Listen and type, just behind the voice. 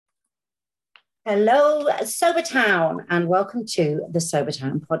Hello, Sobertown, and welcome to the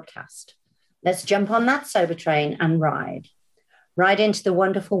Sobertown podcast. Let's jump on that sober train and ride into the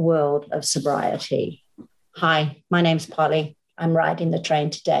wonderful world of sobriety. Hi, my name's Polly. I'm riding the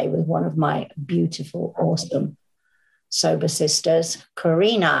train today with one of my beautiful, awesome sober sisters,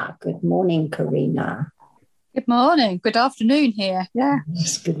 Karina. Good morning, Karina. Good morning. Good afternoon here. Yeah.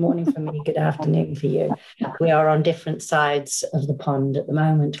 Yes, good morning for me. Good afternoon for you. We are on different sides of the pond at the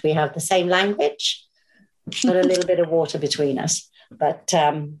moment. We have the same language, but a little bit of water between us. But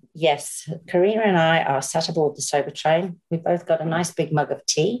yes, Karina and I are sat aboard the sober train. We've both got a nice big mug of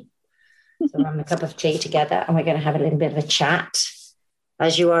tea. So we're having a cup of tea together and we're going to have a little bit of a chat.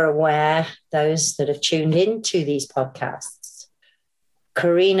 As you are aware, those that have tuned into these podcasts,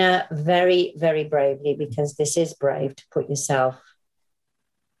 Karina very, very bravely, because this is brave to put yourself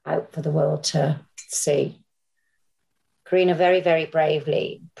out for the world to see. Karina very, very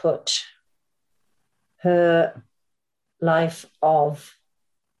bravely put her life of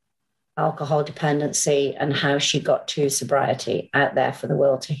alcohol dependency and how she got to sobriety out there for the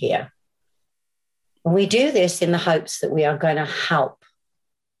world to hear. And we do this in the hopes that we are going to help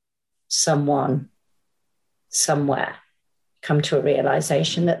someone somewhere come to a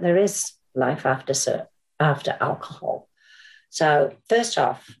realization that there is life after alcohol. So first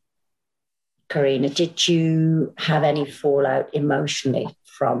off, Karina, did you have any fallout emotionally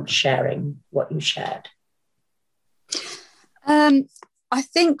from sharing what you shared? I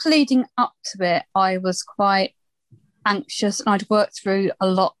think leading up to it, I was quite anxious and I'd worked through a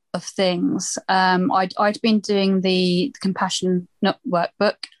lot of things. I'd been doing the Compassion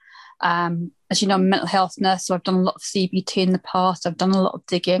workbook. As you know, I'm a mental health nurse, so I've done a lot of CBT in the past. I've done a lot of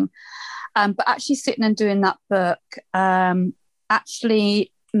digging. But actually sitting and doing that book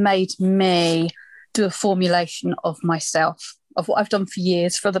actually made me do a formulation of myself, of what I've done for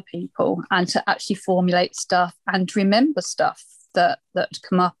years for other people, and to actually formulate stuff and remember stuff that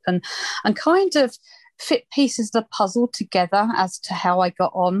come up and kind of fit pieces of the puzzle together as to how I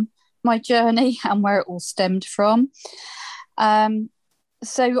got on my journey and where it all stemmed from.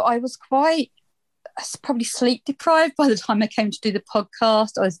 So I was probably sleep deprived by the time I came to do the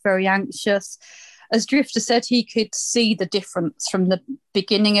podcast. I was very anxious. As Drifter said, he could see the difference from the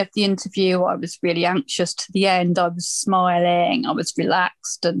beginning of the interview. I was really anxious to the end. I was smiling. I was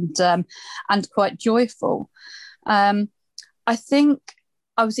relaxed and quite joyful. I think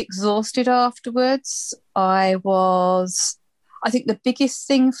I was exhausted afterwards. I think the biggest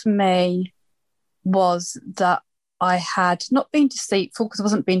thing for me was that I had not been deceitful, because I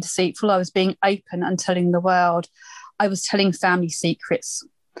wasn't being deceitful. I was being open and telling the world. I was telling family secrets.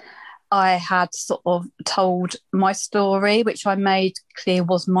 I had sort of told my story, which I made clear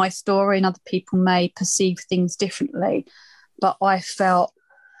was my story, and other people may perceive things differently. But I felt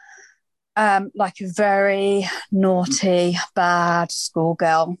like a very naughty, bad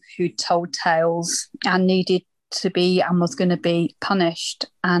schoolgirl who told tales and needed to be and was going to be punished.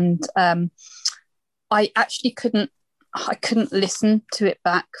 And I actually couldn't listen to it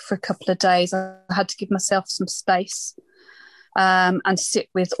back for a couple of days. I had to give myself some space and sit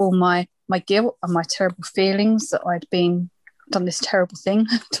with all my guilt and my terrible feelings that I'd done this terrible thing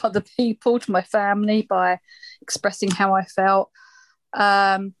to other people, to my family, by expressing how I felt.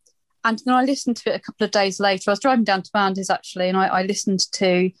 And then I listened to it a couple of days later. I was driving down to Mandy's actually, and I listened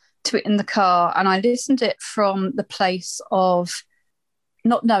to it in the car, and I listened to it from the place of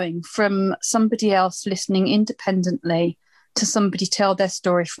not knowing, from somebody else listening independently to somebody tell their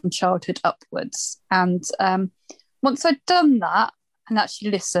story from childhood upwards. And once I'd done that and actually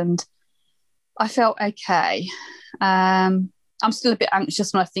listened, I felt okay. I'm still a bit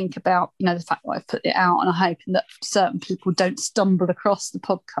anxious when I think about, the fact that I've put it out, and I'm hoping that certain people don't stumble across the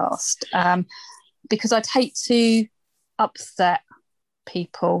podcast, because I'd hate to upset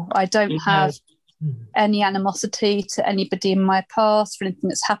people. I don't have any animosity to anybody in my past for anything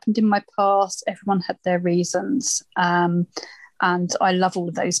that's happened in my past. Everyone had their reasons, and I love all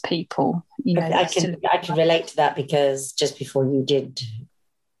of those people. I can relate to that, because just before you did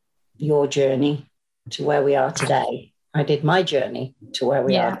your journey to where we are today, I did my journey to where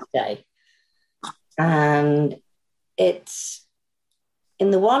we are today. And it's, in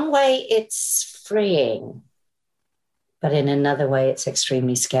the one way, it's freeing, but in another way, it's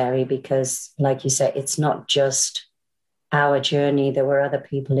extremely scary, because, like you say, it's not just our journey. There were other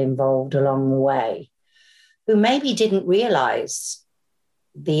people involved along the way who maybe didn't realize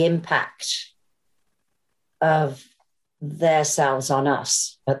the impact of themselves on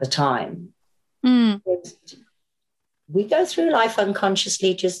us at the time. We go through life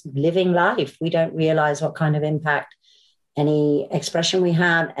unconsciously, just living life. We don't realize what kind of impact any expression we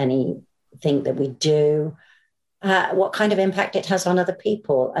had, any think that we do, what kind of impact it has on other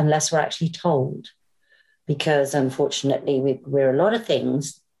people unless we're actually told. Because unfortunately, we're a lot of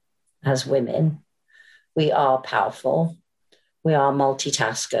things as women. We are powerful. We are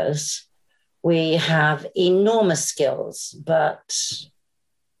multitaskers. We have enormous skills, but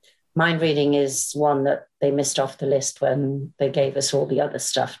mind reading is one that they missed off the list when they gave us all the other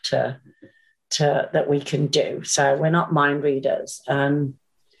stuff that we can do. So we're not mind readers. I don't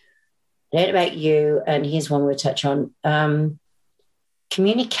know about you, and here's one we'll touch on.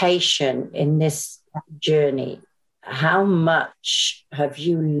 Communication in this journey. How much have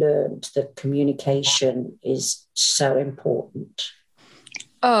you learned that communication is so important?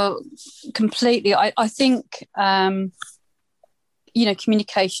 Oh, completely. I think,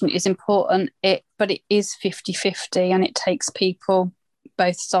 communication is important, but it is 50-50 and it takes people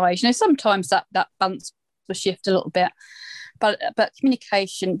both sides. Sometimes that balance will shift a little bit. But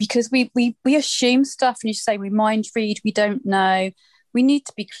communication, because we assume stuff, and you say we mind read, we don't know. We need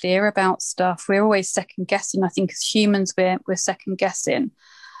to be clear about stuff. We're always second guessing. I think as humans, we're second guessing,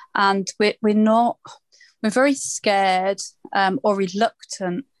 and we're very scared or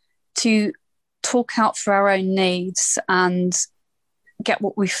reluctant to talk out for our own needs and get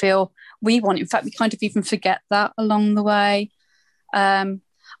what we feel we want. In fact, we kind of even forget that along the way.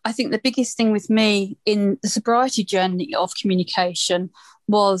 I think the biggest thing with me in the sobriety journey of communication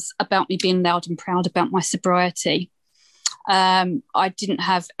was about me being loud and proud about my sobriety. I didn't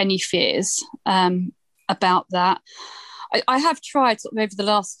have any fears about that. I have tried sort of over the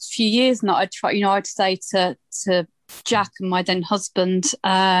last few years now. I'd say to Jack and my then husband,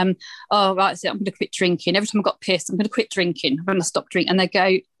 oh, right, so I'm going to quit drinking. Every time I got pissed, I'm going to quit drinking. I'm going to stop drinking. And they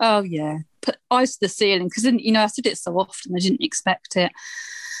go, oh, yeah, put eyes to the ceiling. Because, I said it so often, I didn't expect it.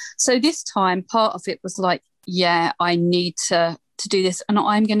 So this time, part of it was like, yeah, I need to do this, and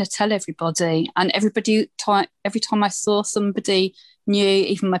I'm going to tell everybody. And every time I saw somebody new,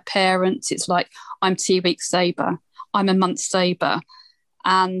 even my parents, it's like, I'm 2 weeks sober, I'm a month sober,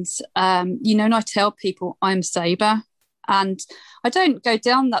 and and I tell people I'm sober, and I don't go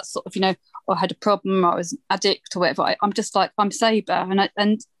down that sort of I had a problem, I was an addict or whatever. I'm just like, I'm sober,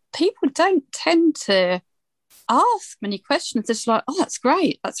 and people don't tend to ask many questions. It's like, oh, that's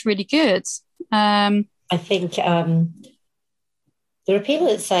great, that's really good. I think there are people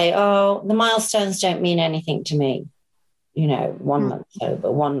that say, oh, the milestones don't mean anything to me. 1 month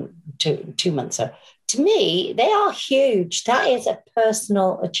sober, 2 months sober. To me, they are huge. That is a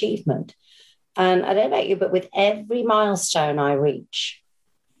personal achievement. And I don't know about you, but with every milestone I reach,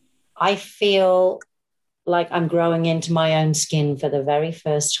 I feel like I'm growing into my own skin for the very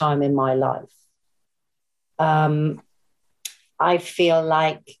first time in my life. I feel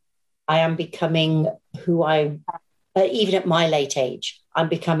like I am becoming who even at my late age, I'm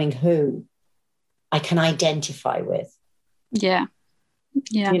becoming who I can identify with. Yeah.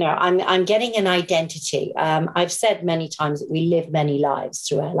 I'm getting an identity. I've said many times that we live many lives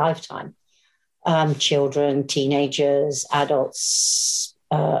through our lifetime. Children, teenagers, adults,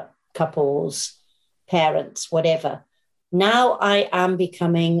 couples, parents, whatever. Now I am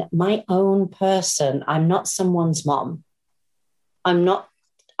becoming my own person. I'm not someone's mom.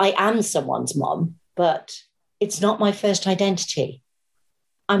 I am someone's mom, but it's not my first identity.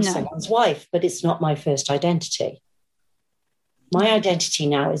 I'm someone's wife, but it's not my first identity. My identity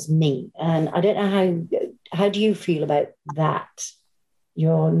now is me. And I don't know how do you feel about that,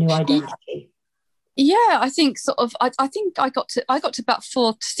 your new identity? Yeah, I think sort of, I think I got to about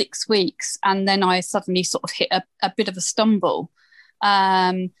 4 to 6 weeks, and then I suddenly sort of hit a bit of a stumble.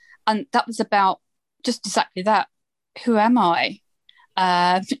 And that was about just exactly that. Who am I?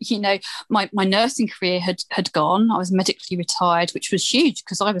 My nursing career had gone. I was medically retired, which was huge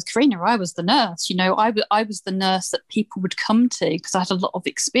because I was Karina. I was the nurse. I was the nurse that people would come to because I had a lot of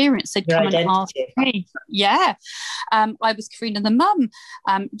experience. They'd come and ask me. Yeah, I was Karina the mum.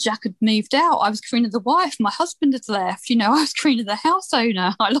 Jack had moved out. I was Karina the wife. My husband had left. I was Karina the house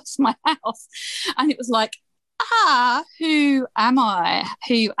owner. I lost my house, and it was like, who am I?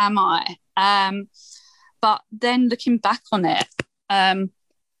 Who am I? But then looking back on it.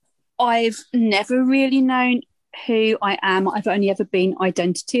 I've never really known who I am. I've only ever been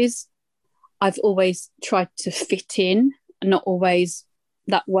identities. I've always tried to fit in, not always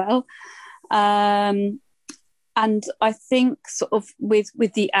that well. And I think sort of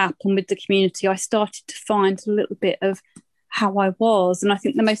with the app and with the community, I started to find a little bit of how I was. And I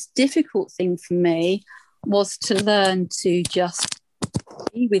think the most difficult thing for me was to learn to just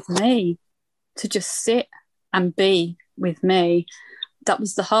be with me, to just sit and be with me. That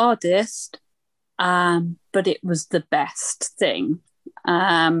was the hardest, but it was the best thing.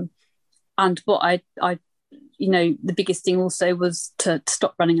 I And what I the biggest thing also was to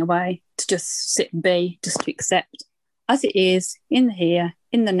stop running away, to just sit and be, just to accept as it is, in the here,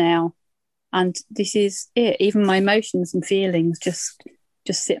 in the now. And this is it. Even my emotions and feelings, just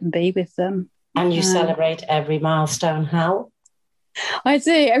sit and be with them. And you celebrate every milestone, how? I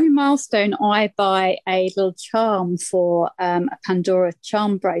do. Every milestone, I buy a little charm for a Pandora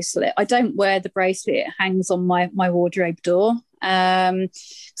charm bracelet. I don't wear the bracelet; it hangs on my wardrobe door.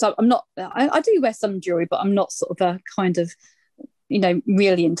 So I'm not. I do wear some jewelry, but I'm not sort of a kind of,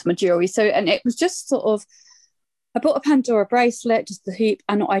 really into my jewelry. So, and it was just sort of, I bought a Pandora bracelet, just the hoop,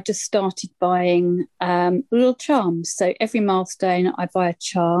 and I just started buying little charms. So every milestone, I buy a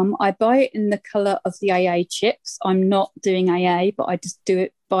charm. I buy it in the colour of the AA chips. I'm not doing AA, but I just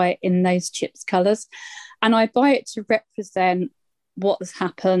buy it in those chips colours. And I buy it to represent what has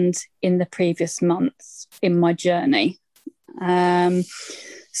happened in the previous months in my journey.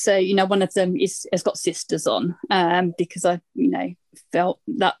 So, one of them has got sisters on, because I, felt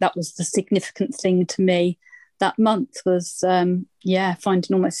that was the significant thing to me. That month was,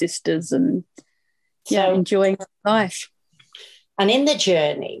 finding all my sisters and, enjoying life. And in the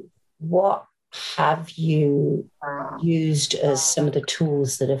journey, what have you used as some of the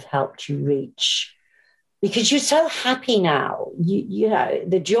tools that have helped you reach? Because you're so happy now. You know,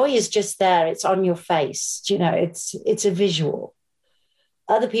 the joy is just there. It's on your face. It's a visual.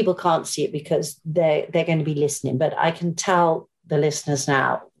 Other people can't see it because they're going to be listening, but I can tell the listeners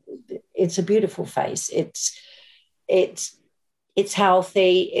now, it's a beautiful face. It's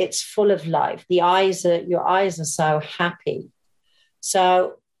healthy. It's full of life. Your eyes are so happy.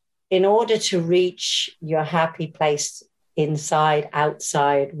 So in order to reach your happy place inside,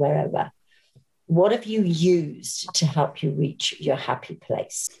 outside, wherever, what have you used to help you reach your happy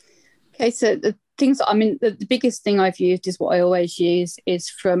place? Okay, so the things, the biggest thing I've used is what I always use is,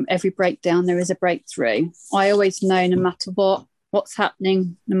 from every breakdown, there is a breakthrough. I always know, no matter what's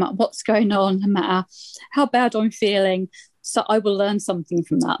happening, no matter what's going on, no matter how bad I'm feeling, so I will learn something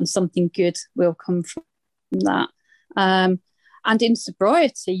from that, and something good will come from that. And in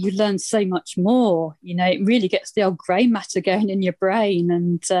sobriety, you learn so much more. It really gets the old grey matter going in your brain,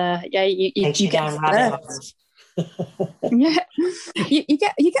 and you get a thirst. You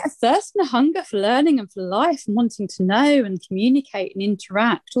get a thirst and a hunger for learning and for life, and wanting to know and communicate and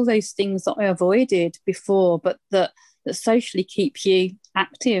interact. All those things that I avoided before, but that socially keep you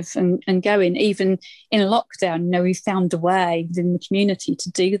active and going. Even in lockdown, we found a way within the community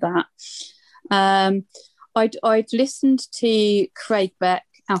to do that. I'd listened to Craig Beck,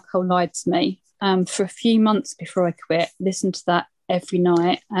 Alcohol Lied to Me, for a few months before I quit. Listened to that every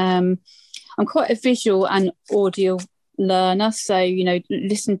night. I'm quite a visual and audio learner, so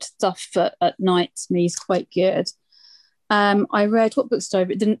listen to stuff at night to me is quite good. I read, what books did I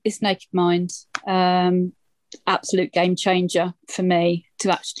read? This Naked Mind. Absolute game changer for me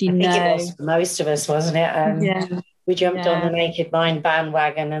to actually know. I think it was for most of us, wasn't it? We jumped on the Naked Mind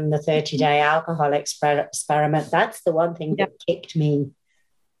bandwagon and the 30-day alcohol experiment. That's the one thing that kicked me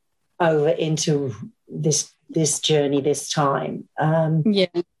over into this journey this time. And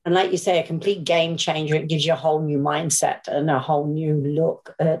like you say, a complete game changer. It gives you a whole new mindset and a whole new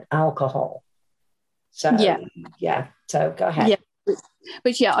look at alcohol. So, so go ahead. Yeah.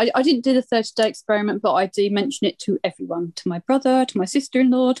 But I didn't do the 30-day experiment, but I do mention it to everyone, to my brother, to my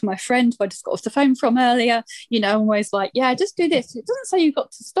sister-in-law, to my friend who I just got off the phone from earlier. I'm always like, just do this. It doesn't say you've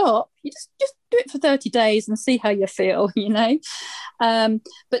got to stop. You just do it for 30 days and see how you feel,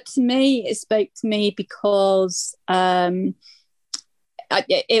 But to me, it spoke to me because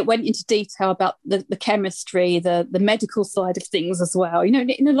it went into detail about the chemistry, the medical side of things as well.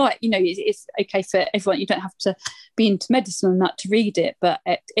 It's okay for everyone. You don't have to be into medicine and that to read it, but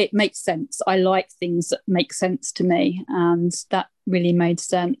it makes sense. I like things that make sense to me, and that really made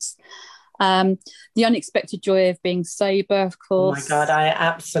sense. The Unexpected Joy of Being Sober, of course. Oh my God,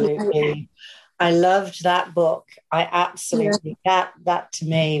 I loved that book. I absolutely, that to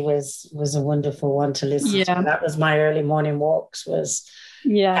me was a wonderful one to listen to. That was my early morning walks, was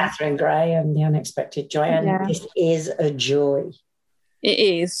Catherine Gray and The Unexpected Joy. And this is a joy. It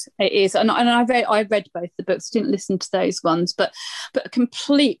is. And I read both the books, didn't listen to those ones, but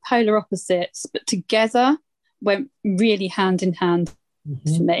complete polar opposites, but together went really hand in hand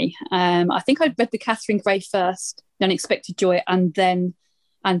to me. I think I read the Catherine Gray first, The Unexpected Joy, and then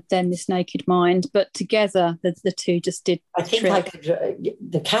This Naked Mind, but together the two just did. I think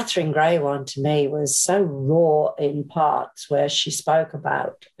the Catherine Gray one to me was so raw in parts, where she spoke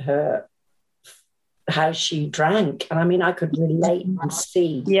about how she drank, and I could relate and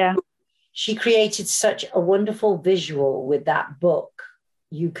see. Yeah, she created such a wonderful visual with that book,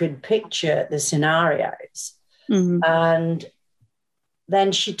 you could picture the scenarios. Mm-hmm. And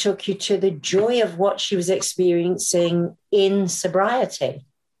then she took you to the joy of what she was experiencing in sobriety.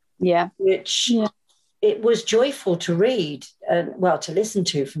 Yeah. Which it was joyful to read and, well, to listen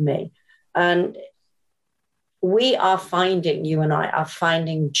to for me. And you and I are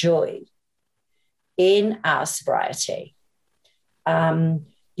finding joy in our sobriety. You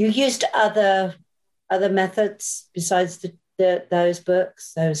used other methods besides those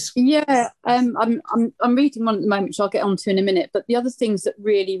books. I'm reading one at the moment, which I'll get onto in a minute. But the other things that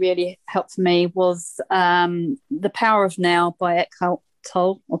really, really helped for me was The Power of Now by Eckhart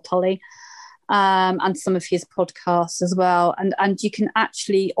Tolle, and some of his podcasts as well. And you can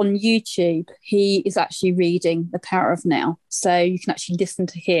actually, on YouTube, he is actually reading The Power of Now. So you can actually listen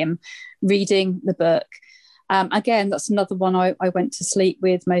to him reading the book. Again, that's another one I went to sleep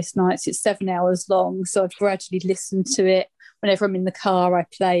with most nights. It's 7 hours long, so I've gradually listened to it. Whenever I'm in the car, I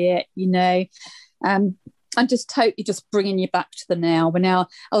play it, and just totally just bringing you back to the now. When our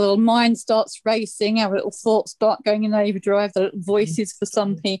little mind starts racing, our little thoughts start going in overdrive, the little voices for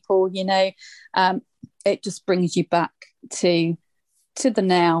some people, it just brings you back to the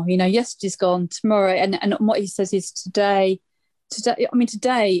now. Yesterday's gone, tomorrow, and what he says is today.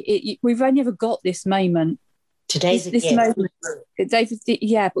 We've only ever got this moment. Today's this moment, David.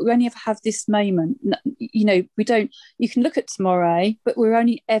 Yeah, but we only ever have this moment. We don't. You can look at tomorrow, but we're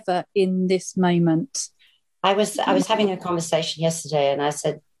only ever in this moment. I was having a conversation yesterday, and I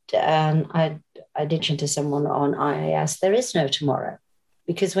said, I ditched into someone on IAS. There is no tomorrow,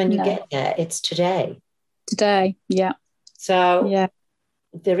 because when you get there, it's today. Today, yeah. So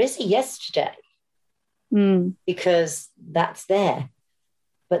there is a yesterday, because that's there.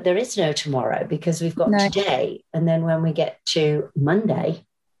 But there is no tomorrow, because we've got today. And then when we get to Monday,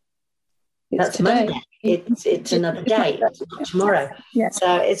 that's today. Monday. It's another day. It's not tomorrow. Yeah.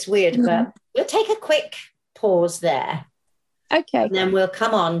 So it's weird. But we'll take a quick pause there. Okay. And then we'll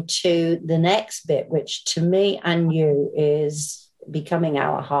come on to the next bit, which to me and you is becoming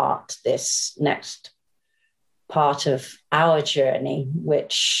our heart, this next part of our journey,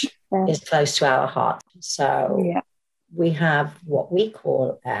 which is close to our heart. So we have what we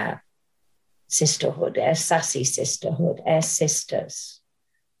call our sisterhood, our sassy sisterhood, our sisters.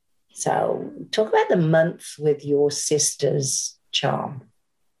 So talk about the month with your sisters, Charm.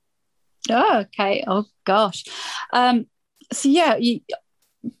 Oh, okay. Oh, gosh.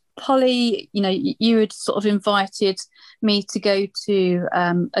 Polly, you had sort of invited me to go to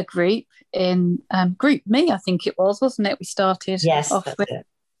a group in Group Me, I think it was, wasn't it? We started off with. It.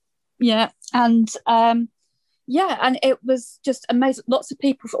 Yeah. And and it was just amazing. Lots of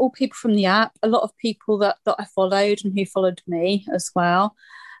people, all people from the app, a lot of people that I followed and who followed me as well.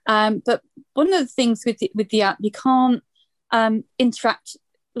 But one of the things with the app, you can't interact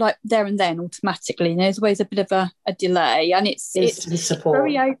like there and then automatically. There's always a bit of a delay, and it's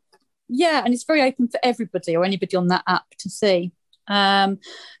very open. Yeah, and it's very open for everybody or anybody on that app to see. So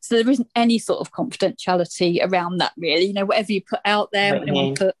there isn't any sort of confidentiality around that, really. Whatever you put out there,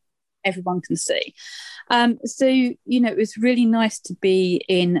 everyone can see. So it was really nice to be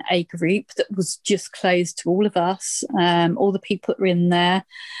in a group that was just closed to all of us, all the people that were in there,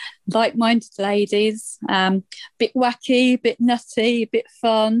 like-minded ladies, bit wacky, bit nutty, a bit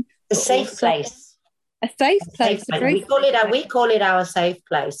fun. A safe place. A safe place. We call it our safe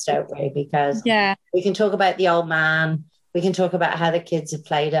place, don't we? Because we can talk about the old man, we can talk about how the kids have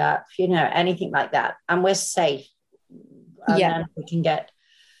played up, anything like that, and we're safe. And then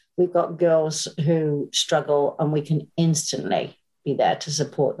we've got girls who struggle, and we can instantly be there to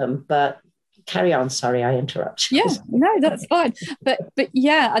support them. But carry on. Sorry, I interrupt. Yeah, no, that's fine. But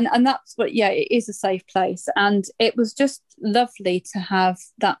and that's what. Yeah, it is a safe place, and it was just lovely to have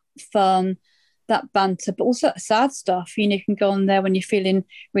that fun, that banter, but also that sad stuff. You can go on there when you're feeling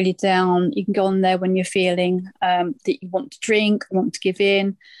really down. You can go on there when you're feeling that you want to drink, want to give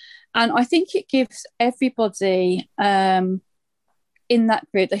in, and I think it gives everybody. In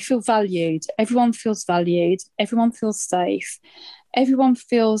that group, they feel valued. Everyone feels valued. Everyone feels safe. Everyone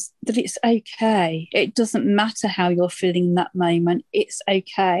feels that it's okay. It doesn't matter how you're feeling in that moment. It's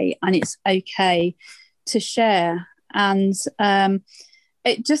okay, and it's okay to share. And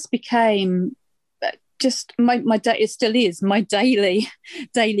it just became my day. It still is my daily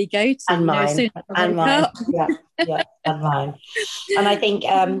go-to. And mine. And mine. Yeah, and mine. And I think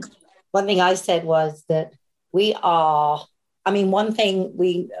one thing I said was that we are. One thing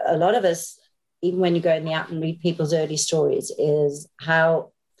a lot of us, even when you go in the app and read people's early stories, is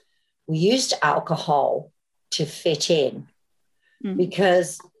how we used alcohol to fit in.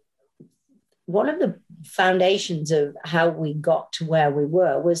 Because one of the foundations of how we got to where we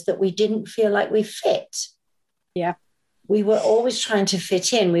were was that we didn't feel like we fit. Yeah. We were always trying to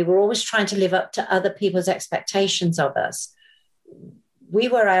fit in. We were always trying to live up to other people's expectations of us. We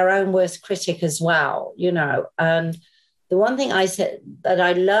were our own worst critic as well, you know. And the one thing I said that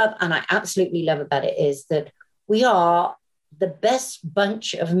I love, and I absolutely love about it, is that we are the best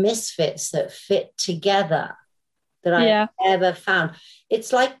bunch of misfits that fit together that I've ever found.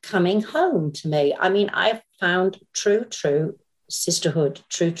 It's like coming home to me. I mean, I've found true sisterhood,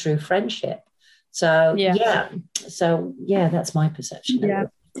 true friendship. So, that's my perception. Yeah.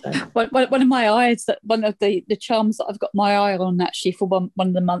 One of my eyes, that one of the charms that I've got my eye on actually for one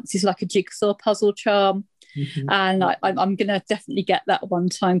of the months is like a jigsaw puzzle charm. Mm-hmm. And I'm going to definitely get that one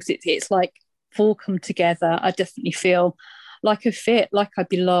time, because it's like all come together. I definitely feel like I fit, like I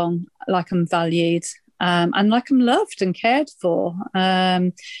belong, like I'm valued. And like I'm loved and cared for,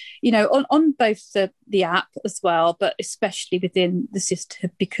 you know, on both the app as well, but especially within the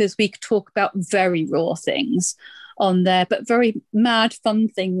sisterhood, because we talk about very raw things on there, but very mad, fun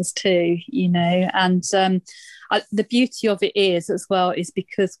things too, you know. And the beauty of it is as well is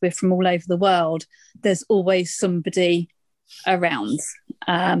because we're from all over the world, there's always somebody around.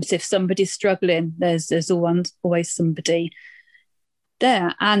 So if somebody's struggling, there's always somebody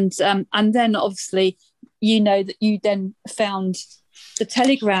there. And then obviously, you know, that you then found the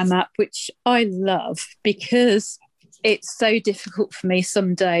Telegram app, which I love, because it's so difficult for me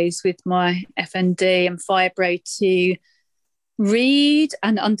some days with my FND and fibro to read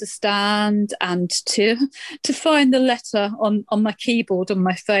and understand and to find the letter on my keyboard on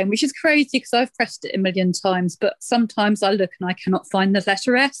my phone, which is crazy because I've pressed it a million times, but sometimes I look and I cannot find the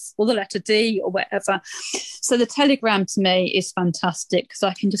letter S or the letter D or whatever. So the Telegram to me is fantastic because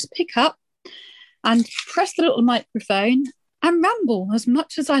I can just pick up and press the little microphone and ramble as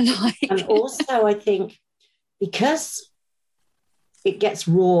much as I like. And also I think because it gets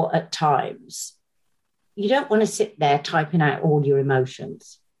raw at times, you don't want to sit there typing out all your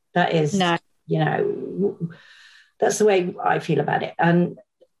emotions. That is, you know, that's the way I feel about it. And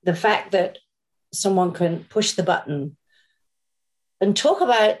the fact that someone can push the button and talk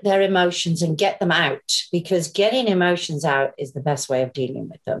about their emotions and get them out, because getting emotions out is the best way of dealing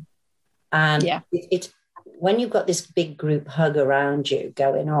with them. And it's when you've got this big group hug around you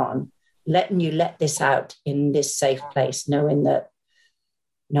going on, letting you let this out in this safe place, knowing that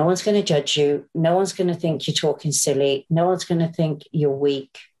no one's going to judge you. No one's going to think you're talking silly. No one's going to think you're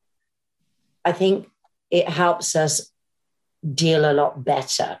weak. I think it helps us deal a lot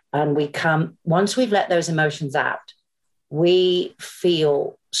better. And once we've let those emotions out, we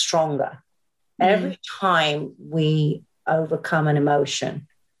feel stronger. Every time we overcome an emotion,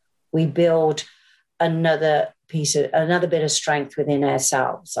 we build another bit of strength within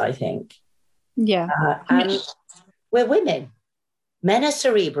ourselves, I think. Yeah. And we're women. Men are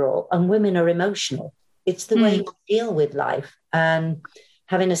cerebral and women are emotional. It's the way we deal with life, and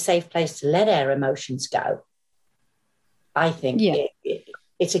having a safe place to let our emotions go. I think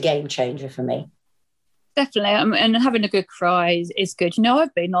it's a game changer for me. Definitely. And having a good cry is good. You know,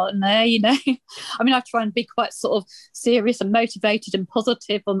 I've been on there, you know. I mean, I try and be quite sort of serious and motivated and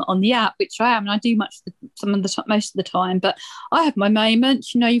positive on the app, which I am. And I do most of the time. But I have my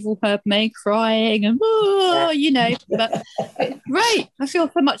moments, you know, you've all heard me crying and, you know, but it's great. I feel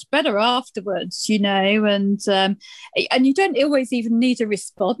so much better afterwards, you know. And you don't always even need a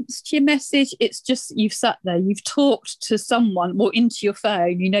response to your message. It's just you've sat there, you've talked to someone or into your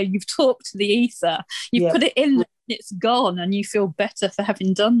phone, you know, you've talked to the ether. You put it in, it's gone, and you feel better for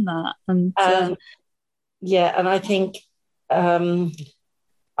having done that. And and I think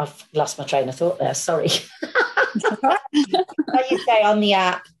I've lost my train of thought there. Sorry. Like you say on the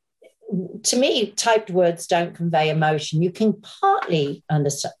app, to me, typed words don't convey emotion. You can partly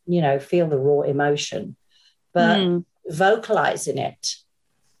understand, you know, feel the raw emotion, but vocalizing it.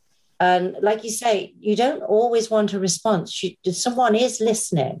 And like you say, you don't always want a response. Someone is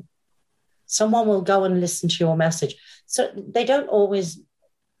listening. Someone will go and listen to your message. So they don't always,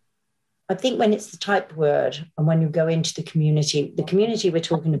 I think when it's the typed word and when you go into the community we're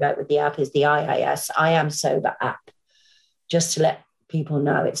talking about with the app is the IIS, I Am Sober app. Just to let people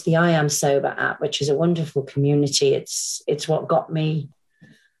know, it's the I Am Sober app, which is a wonderful community. It's what got me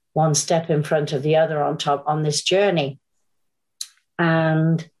one step in front of the other on this journey.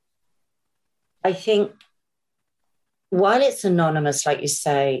 And I think while it's anonymous, like you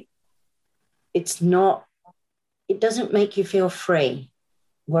say, it doesn't make you feel free.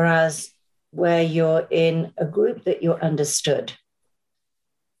 Whereas where you're in a group that you're understood,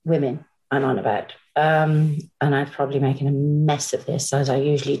 women I'm on about, and I'm probably making a mess of this as I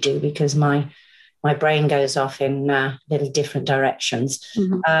usually do because my my brain goes off in little different directions.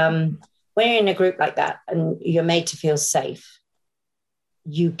 Mm-hmm. When you're in a group like that and you're made to feel safe,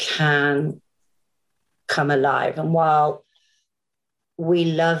 you can come alive. And while we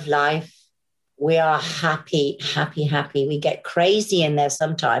love life, we are happy. We get crazy in there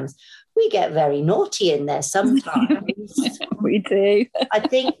sometimes. We get very naughty in there sometimes. We do. I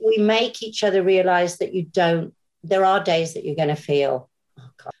think we make each other realize that there are days that you're going to feel, oh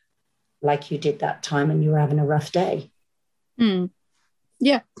God, like you did that time and you were having a rough day.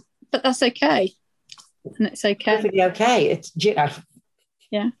 Yeah, but that's okay. And it's okay. Perfectly okay. It's,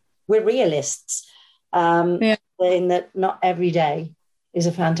 yeah. We're realists. In that not every day is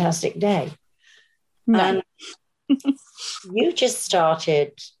a fantastic day. No. And you just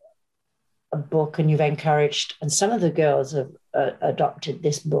started a book and you've encouraged, and some of the girls have adopted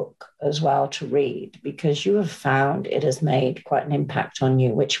this book as well to read because you have found it has made quite an impact on you.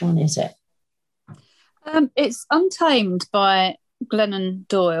 Which one is it? It's Untamed by Glennon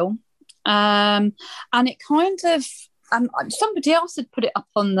Doyle. And it kind of, somebody else had put it up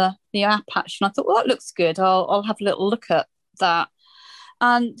on the app actually, and I thought, well, that looks good. I'll have a little look at that.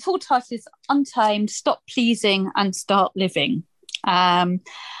 And the full title is Untamed, Stop Pleasing and Start Living.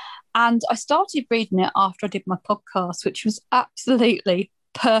 And I started reading it after I did my podcast, which was absolutely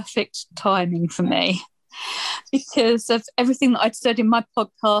perfect timing for me because of everything that I'd said in my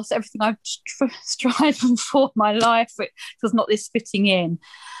podcast, everything I've striven for my life, it was not this fitting in.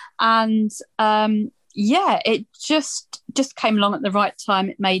 And it just came along at the right time.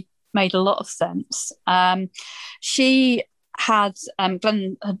 It made a lot of sense. She had,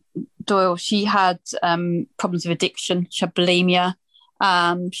 Glennon Doyle, she had problems with addiction. She had bulimia.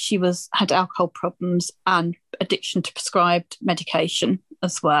 She had alcohol problems and addiction to prescribed medication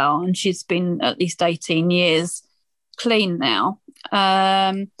as well. And she's been at least 18 years clean now.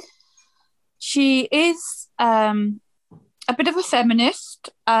 She is a bit of a feminist,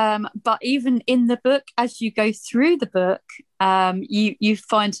 but even in the book, as you go through the book, you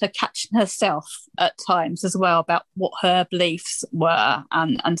find her catching herself at times as well about what her beliefs were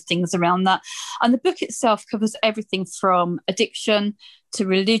and things around that. And the book itself covers everything from addiction to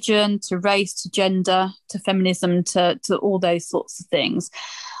religion to race to gender to feminism to all those sorts of things.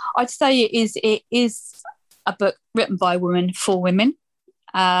 I'd say it is a book written by women for women,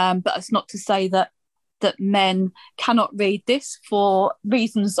 but it's not to say that men cannot read this for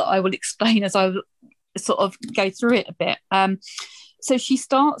reasons that I will explain as I sort of go through it a bit. So she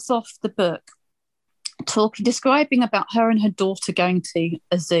starts off the book describing about her and her daughter going to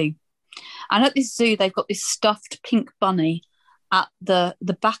a zoo. And at this zoo, they've got this stuffed pink bunny at the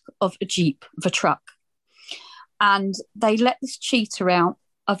back of a Jeep, of a truck. And they let this cheetah out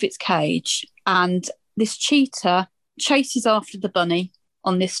of its cage. And this cheetah chases after the bunny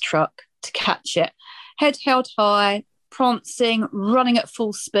on this truck to catch it. Head held high, prancing, running at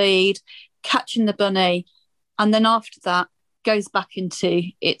full speed, catching the bunny, and then after that goes back into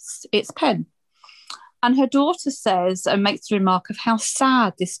its pen. And her daughter says and makes the remark of how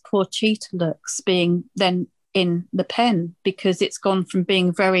sad this poor cheetah looks being then in the pen because it's gone from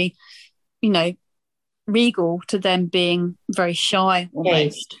being very, regal to then being very shy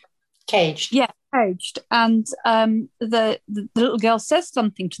almost. Caged. Yeah. Caged. And the little girl says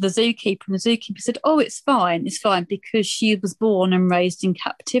something to the zookeeper, and the zookeeper said, oh, it's fine, because she was born and raised in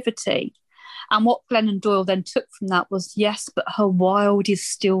captivity. And what Glennon Doyle then took from that was, yes, but her wild is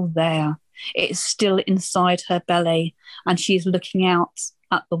still there. It's still inside her belly, and she's looking out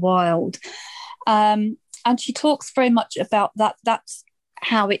at the wild. And she talks very much about that. That's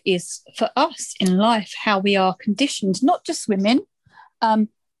how it is for us in life, how we are conditioned, not just women,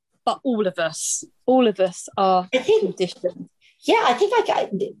 but all of us are conditioned. Yeah, I think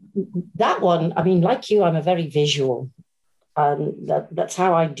that one, I mean, like you, I'm a very visual. That's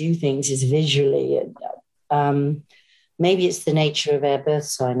how I do things, is visually. Maybe it's the nature of our birth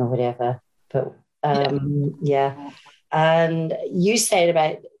sign or whatever. But yeah. And you said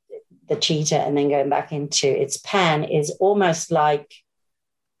about the cheetah and then going back into its pen is almost like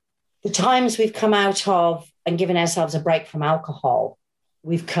the times we've come out of and given ourselves a break from alcohol.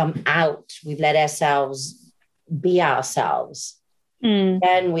 We've come out, we've let ourselves be ourselves.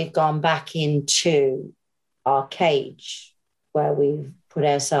 Then we've gone back into our cage where we've put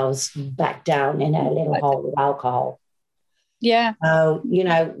ourselves back down in our little hole of alcohol. Yeah.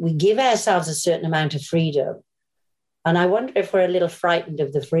 We give ourselves a certain amount of freedom. And I wonder if we're a little frightened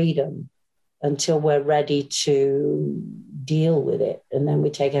of the freedom until we're ready to deal with it. And then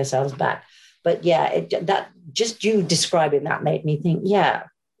we take ourselves back. But yeah, that just you describing that made me think, yeah,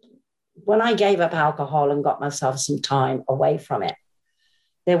 when I gave up alcohol and got myself some time away from it,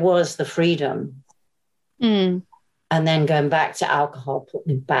 there was the freedom Mm. And then going back to alcohol put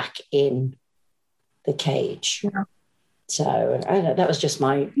me back in the cage. Yeah. So that was just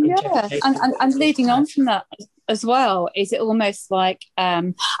my interpretation. And leading on from that as well, is it almost like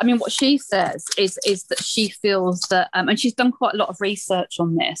what she says is that she feels that and she's done quite a lot of research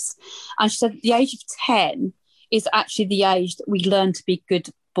on this, and she said the age of 10 is actually the age that we learn to be good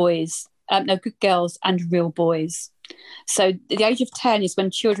boys, good girls and real boys. So the age of 10 is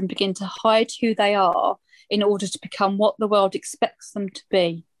when children begin to hide who they are in order to become what the world expects them to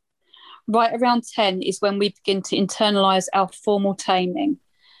be. Right around 10 is when we begin to internalise our formal taming.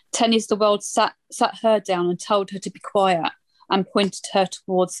 10 is the world sat her down and told her to be quiet and pointed her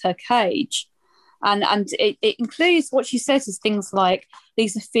towards her cage. And it includes, what she says is things like,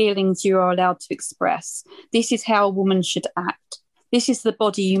 these are feelings you are allowed to express. This is how a woman should act. This is the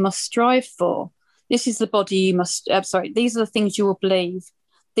body you must strive for. This is the body you must, these are the things you will believe.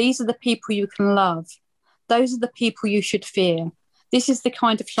 These are the people you can love. Those are the people you should fear. This is the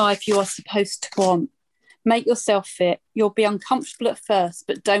kind of life you are supposed to want. Make yourself fit. You'll be uncomfortable at first,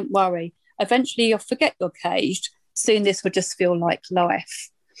 but don't worry. Eventually you'll forget you're caged. Soon this will just feel like life.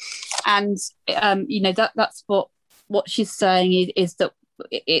 And, that's what she's saying is that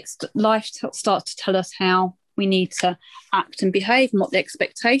it's life starts to tell us how we need to act and behave and what the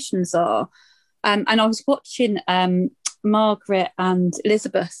expectations are. And I was watching Margaret and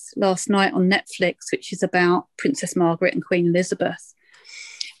Elizabeth last night on Netflix, which is about Princess Margaret and Queen Elizabeth.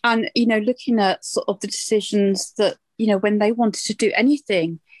 And, looking at sort of the decisions that, when they wanted to do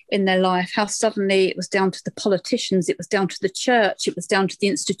anything in their life, how suddenly it was down to the politicians, it was down to the church, it was down to the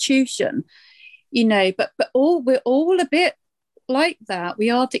institution, but we're all a bit like that.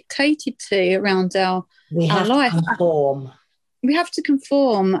 We are dictated to around our life. Conform. We have to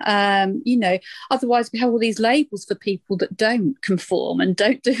conform, otherwise we have all these labels for people that don't conform and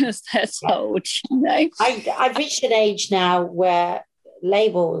don't do as they're told, I've reached an age now where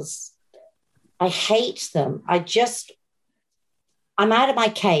labels, I hate them. I'm out of my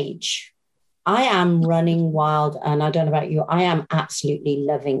cage. I am running wild, and I don't know about you, I am absolutely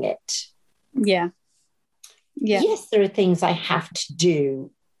loving it. Yeah. Yes, there are things I have to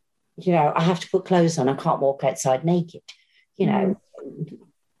do. I have to put clothes on. I can't walk outside naked. The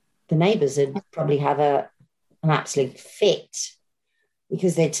neighbours would probably have an absolute fit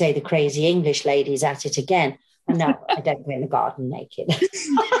because they'd say the crazy English lady's at it again. And no, I don't go in the garden naked.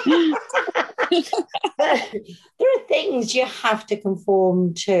 But there are things you have to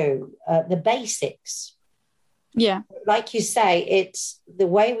conform to, the basics. Yeah. Like you say, it's the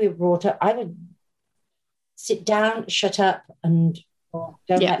way we were brought up. I would sit down, shut up, and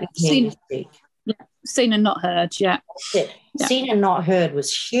don't let me hear you speak. Yeah. Seen and not heard, yeah. Yeah. Seen and not heard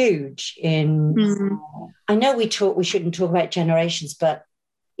was huge in I know we shouldn't talk about generations, but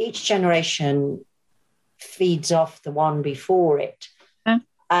each generation feeds off the one before it. Yeah.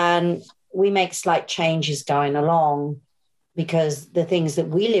 And we make slight changes going along because the things that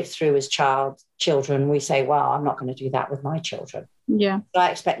we lived through as children, we say, well, I'm not going to do that with my children. Yeah. So I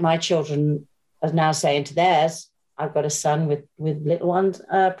expect my children are now saying to theirs, I've got a son with little ones,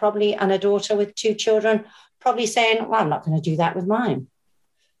 probably, and a daughter with 2 children, probably saying, well, I'm not going to do that with mine.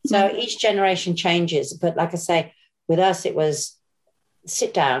 So each generation changes. But like I say, with us, it was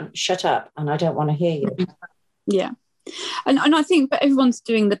sit down, shut up, and I don't want to hear you. Yeah. And I think, but everyone's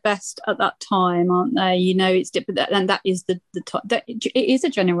doing the best at that time, aren't they? It's and that is the time. It is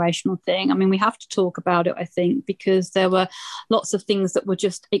a generational thing. I mean, we have to talk about it, I think, because there were lots of things that were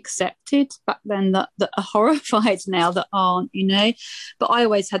just accepted back then that are horrified now that aren't. But I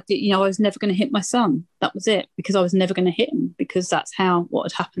always had I was never going to hit my son. That was it, because I was never going to hit him, because that's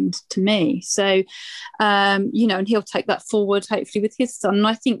what had happened to me. So, and he'll take that forward, hopefully, with his son. And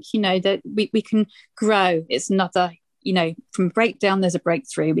I think that we can grow. It's another. From breakdown, there's a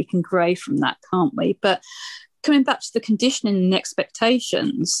breakthrough. We can grow from that, can't we? But coming back to the conditioning and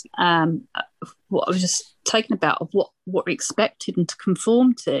expectations, what I was just taken about of what we're expected and to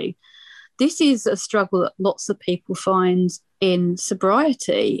conform to, this is a struggle that lots of people find in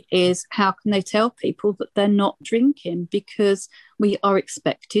sobriety, is how can they tell people that they're not drinking, because we are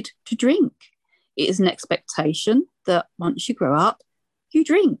expected to drink. It is an expectation that once you grow up, you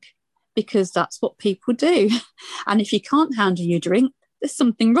drink, because that's what people do. And if you can't handle your drink, there's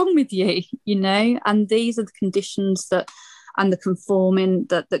something wrong with you, and these are the conditions and the conforming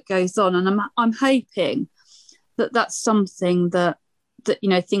that goes on. And I'm hoping that that's something that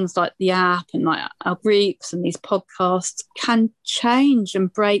things like the app and like our groups and these podcasts can change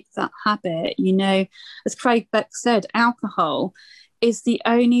and break that habit. As Craig Beck said, alcohol is the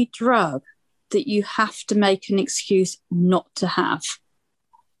only drug that you have to make an excuse not to have.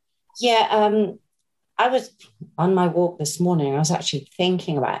 Yeah, I was on my walk this morning. I was actually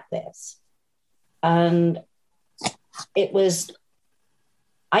thinking about this. And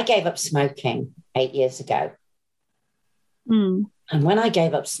I gave up smoking 8 years ago. Mm. And when I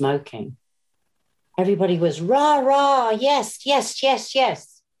gave up smoking, everybody was rah, rah, yes, yes, yes,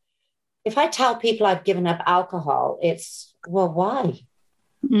 yes. If I tell people I've given up alcohol, it's, well, why?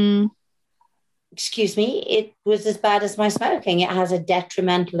 Mm. Excuse me, it was as bad as my smoking. It has a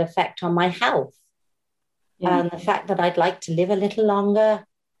detrimental effect on my health. Yeah. And the fact that I'd like to live a little longer,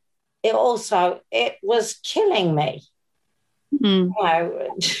 it was killing me. Mm.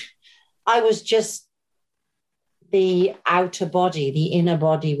 I was just, the outer body, the inner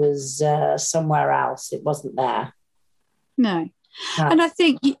body was somewhere else. It wasn't there. No. And I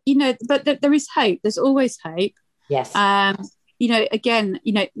think, but there is hope. There's always hope. Yes. Again,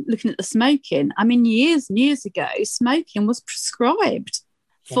 looking at the smoking, I mean, years and years ago, smoking was prescribed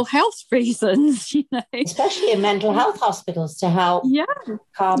for health reasons, Especially in mental health hospitals to help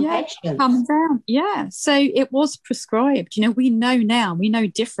calm patients. Calm down. Yeah. So it was prescribed. We know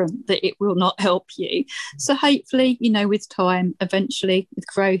different that it will not help you. So hopefully, with time, eventually with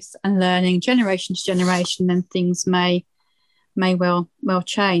growth and learning, generation to generation, then things may well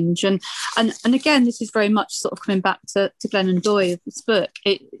change. And again, this is very much sort of coming back to Glennon Doyle's book.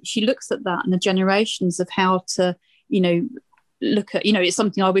 She looks at that and the generations of how to, look at, it's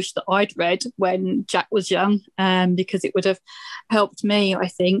something I wish that I'd read when Jack was young, because it would have helped me, I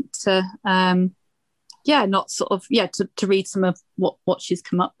think, to to read some of what she's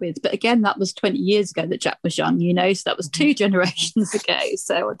come up with. But again, that was 20 years ago that Jack was young, so that was 2 generations ago,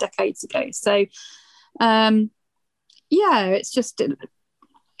 or decades ago. So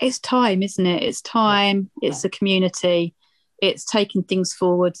it's time, isn't it? It's time, it's a community, it's taking things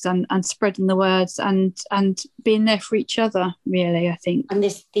forwards and spreading the words and being there for each other, really, I think. And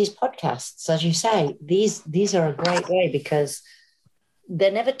these podcasts, as you say, these are a great way because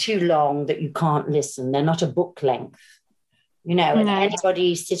they're never too long that you can't listen. They're not a book length.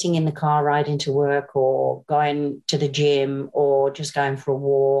 Anybody sitting in the car riding to work or going to the gym or just going for a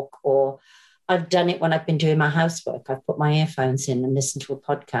walk, or I've done it when I've been doing my housework. I've put my earphones in and listened to a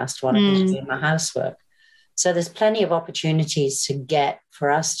podcast while I've been doing my housework. So there's plenty of opportunities for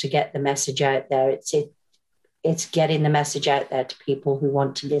us to get the message out there. It's getting the message out there to people who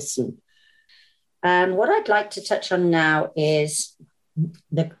want to listen. And what I'd like to touch on now is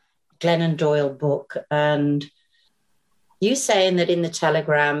the Glennon Doyle book. And you saying that in the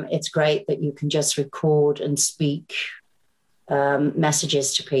Telegram, it's great that you can just record and speak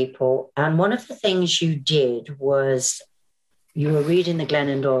messages to people. And one of the things you did was you were reading the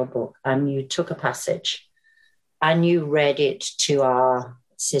Glennon Doyle book and you took a passage and you read it to our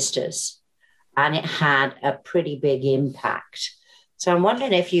sisters, and it had a pretty big impact. So I'm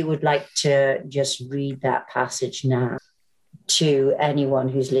wondering if you would like to just read that passage now to anyone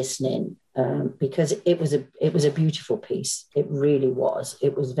who's listening, because it was a beautiful piece. It really was.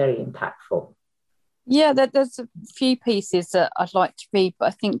 It was very impactful. Yeah, there's a few pieces that I'd like to read, but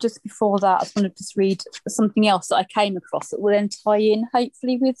I think just before that, I just want to just read something else that I came across that will then tie in,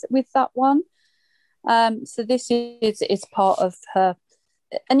 hopefully, with that one. So this is part of her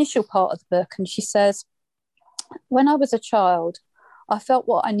initial part of the book, and she says, "When I was a child, I felt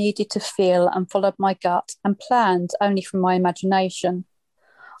what I needed to feel and followed my gut and planned only from my imagination.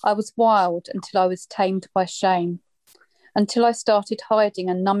 I was wild until I was tamed by shame, until I started hiding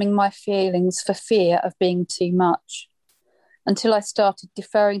and numbing my feelings for fear of being too much, until I started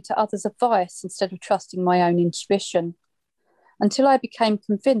deferring to others' advice instead of trusting my own intuition, until I became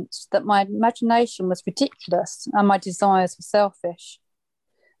convinced that my imagination was ridiculous and my desires were selfish,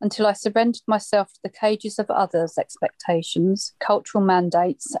 until I surrendered myself to the cages of others' expectations, cultural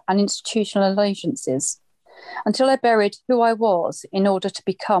mandates, and institutional allegiances, until I buried who I was in order to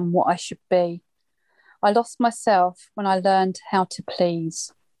become what I should be. I lost myself when I learned how to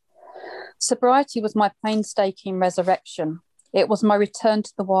please. Sobriety was my painstaking resurrection. It was my return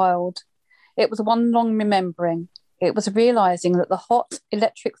to the wild. It was one long remembering. It was realizing that the hot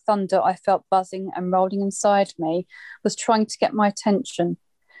electric thunder I felt buzzing and rolling inside me was trying to get my attention,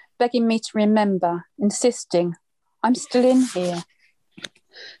 begging me to remember, insisting, I'm still in here.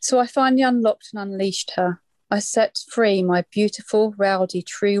 So I finally unlocked and unleashed her. I set free my beautiful, rowdy,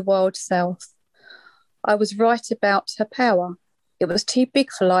 true wild self. I was right about her power. It was too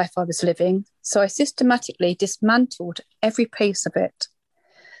big for life I was living, so I systematically dismantled every piece of it.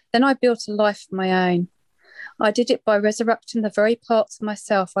 Then I built a life of my own. I did it by resurrecting the very parts of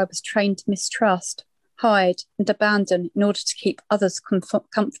myself I was trained to mistrust, hide, and abandon in order to keep others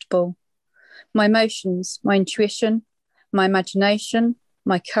comfortable. My emotions, my intuition, my imagination,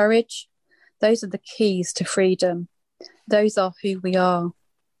 my courage, Those are the keys to freedom. Those are who we are.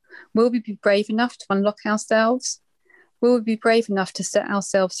 Will we be brave enough to unlock ourselves? Will we be brave enough to set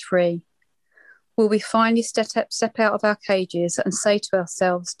ourselves free? Will we finally step out of our cages and say to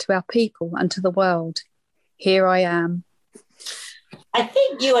ourselves, to our people and to the world, here I am? I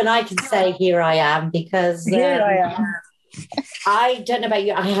think you and I can say here I am, because Here I am. I don't know about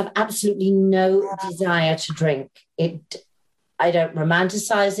you. I have absolutely no desire to drink it. I don't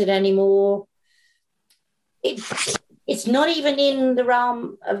romanticize it anymore. It's not even in the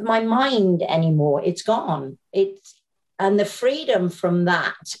realm of my mind anymore. It's gone. And the freedom from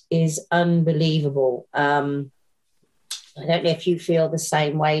that is unbelievable. I don't know if you feel the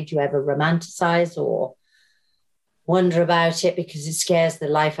same way. Do you ever romanticize or wonder about it? Because it scares the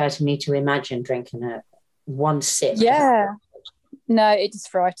life out of me to imagine drinking one sip. Yeah. No, it just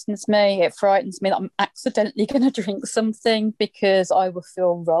frightens me. It frightens me that I'm accidentally going to drink something because I will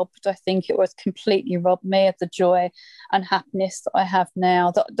feel robbed. I think it was completely robbed me of the joy and happiness that I have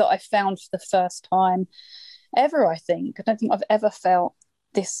now, that I found for the first time ever, I think. I don't think I've ever felt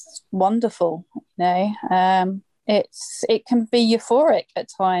this wonderful, it can be euphoric at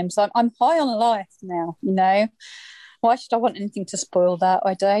times. I'm high on life now, Why should I want anything to spoil that?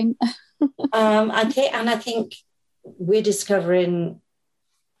 I don't. I think we're discovering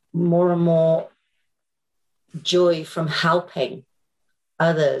more and more joy from helping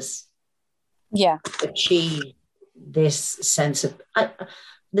others achieve this sense of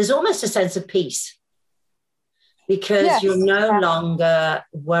there's almost a sense of peace, because you're no longer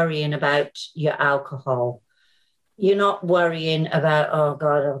worrying about your alcohol. You're not worrying about, oh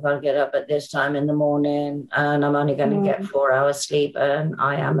God, I've got to get up at this time in the morning and I'm only going to get 4 hours sleep and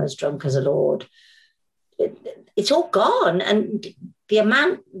I am as drunk as a lord. It's all gone. And the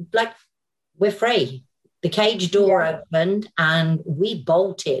amount, we're free. The cage door opened and we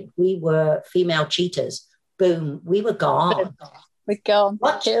bolted. We were female cheaters. Boom, we were gone. We're gone.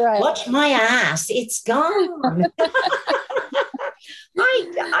 Watch my ass. It's gone.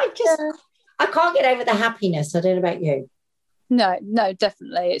 I can't get over the happiness. I don't know about you. No,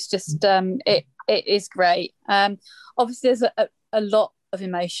 definitely. It's just it is great. Obviously, there's a lot of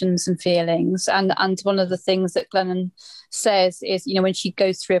emotions and feelings, and one of the things that Glennon says is, when she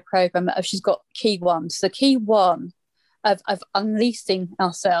goes through a program, she's got key one. So the key one of unleashing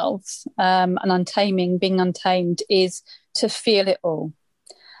ourselves and being untamed is to feel it all.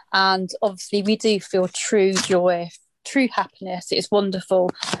 And obviously, we do feel true joy, true happiness. It's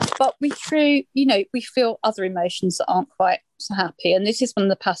wonderful, but we feel other emotions that aren't quite so happy. And this is one of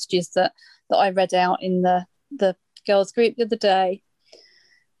the passages that I read out in the girls group the other day.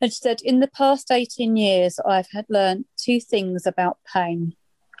 And she said, in the past 18 years, I've learned two things about pain.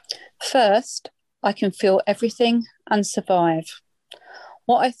 First, I can feel everything and survive.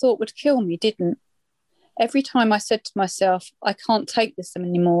 What I thought would kill me didn't. Every time I said to myself, I can't take this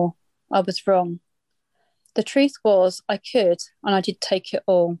anymore, I was wrong. The truth was I could, and I did take it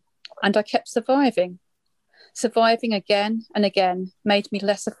all. And I kept surviving. Surviving again and again made me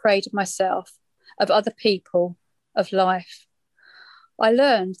less afraid of myself, of other people, of life. I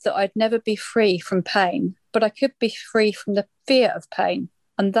learned that I'd never be free from pain, but I could be free from the fear of pain,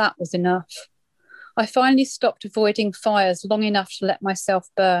 and that was enough. I finally stopped avoiding fires long enough to let myself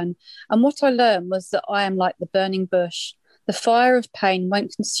burn, and what I learned was that I am like the burning bush. The fire of pain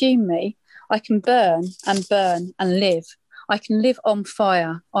won't consume me. I can burn and live. I can live on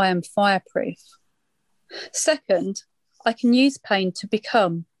fire. I am fireproof. Second, I can use pain to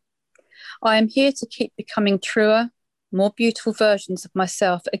become. I am here to keep becoming truer, more beautiful versions of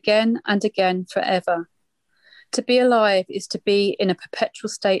myself again and again forever. To be alive is to be in a perpetual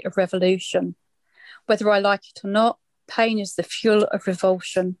state of revolution. Whether I like it or not, pain is the fuel of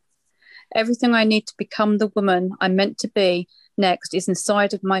revulsion. Everything I need to become the woman I'm meant to be next is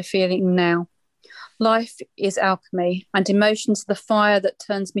inside of my feeling now. Life is alchemy, and emotions are the fire that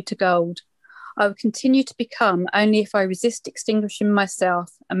turns me to gold. I will continue to become only if I resist extinguishing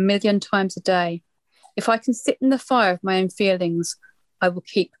myself 1,000,000 times a day. If I can sit in the fire of my own feelings, I will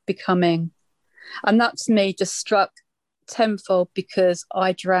keep becoming. And that to me just struck tenfold, because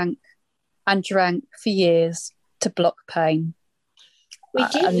I drank and drank for years to block pain. We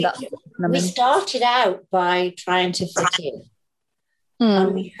did. We started out by trying to fit in.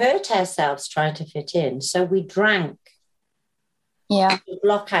 And we hurt ourselves trying to fit in. So we drank to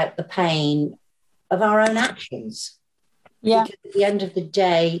block out the pain of our own actions. Yeah. Because at the end of the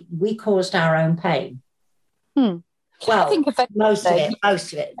day, we caused our own pain. Well, most of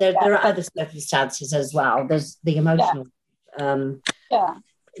it. There are other circumstances as well. There's the emotional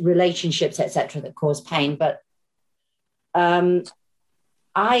relationships, etc., that cause pain. But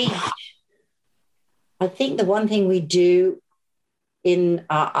I I think the one thing we do in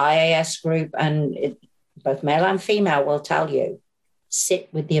our IAS group, and both male and female will tell you, sit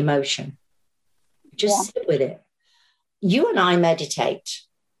with the emotion. Just sit with it. You and I meditate.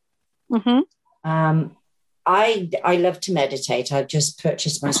 Mm-hmm. I love to meditate. I've just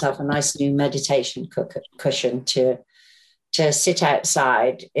purchased myself a nice new meditation cushion to sit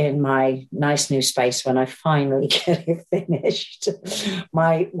outside in my nice new space when I finally get it finished,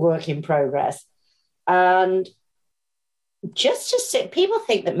 my work in progress. And just to sit, people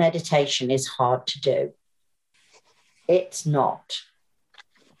think that meditation is hard to do. It's not.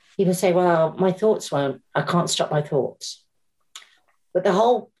 People say, well, my thoughts won't, I can't stop my thoughts. But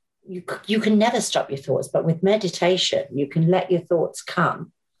you can never stop your thoughts, but with meditation, you can let your thoughts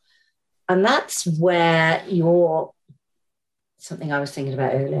come. And that's where something I was thinking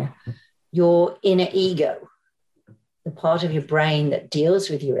about earlier, your inner ego, the part of your brain that deals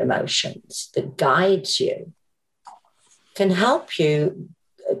with your emotions, that guides you, can help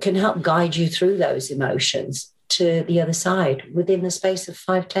guide you through those emotions to the other side within the space of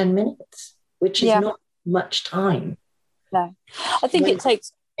 5-10 minutes, which is not much time. No, I think it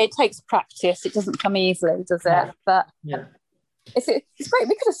takes practice. It doesn't come easily, does it? But it's great.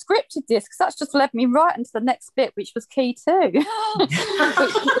 We could have scripted this, because that's just led me right into the next bit, which was key too.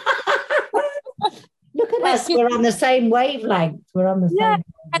 Look at us. We're on the same wavelength. We're on the same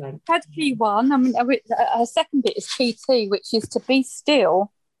wavelength. Had key one. I mean, her second bit is key two, which is to be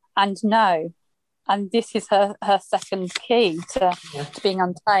still and know. And this is her second key to being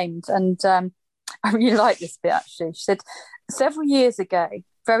untamed. And I really like this bit, actually. She said, several years ago,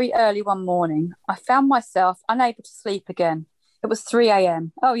 very early one morning, I found myself unable to sleep again. It was 3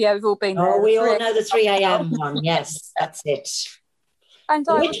 a.m. Oh, yeah, we've all been there. Oh, we all know the 3 a.m. one. Yes, that's it. And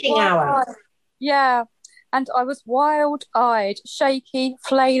I was hour. Yeah. And I was wild-eyed, shaky,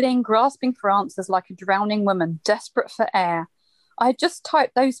 flailing, grasping for answers like a drowning woman, desperate for air. I had just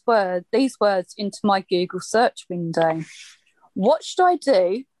typed these words into my Google search window. What should I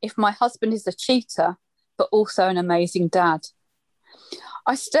do if my husband is a cheater, but also an amazing dad?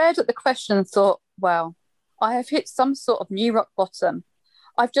 I stared at the question and thought, well, I have hit some sort of new rock bottom.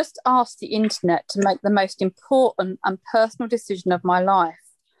 I've just asked the internet to make the most important and personal decision of my life.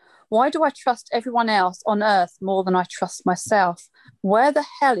 Why do I trust everyone else on earth more than I trust myself? Where the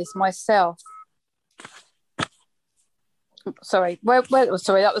hell is myself? Sorry, that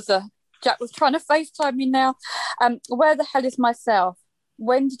was Jack was trying to FaceTime me now. Where the hell is myself?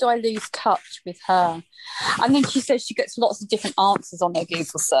 When did I lose touch with her? And then she says she gets lots of different answers on her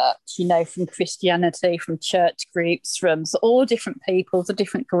Google search, from Christianity, from church groups, from all different people, the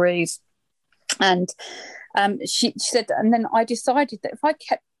different gurus. And she said, and then I decided that if I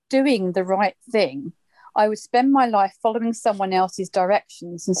kept doing the right thing, I would spend my life following someone else's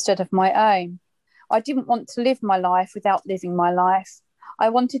directions instead of my own. I didn't want to live my life without living my life. I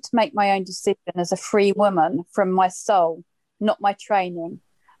wanted to make my own decision as a free woman from my soul, not my training.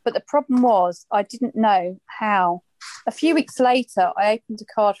 But the problem was I didn't know how. A few weeks later, I opened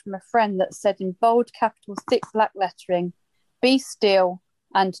a card from a friend that said in bold capital, thick black lettering, be still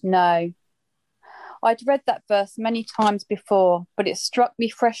and know. I'd read that verse many times before, but it struck me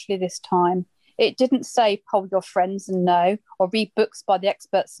freshly this time. It didn't say poll your friends and know, or read books by the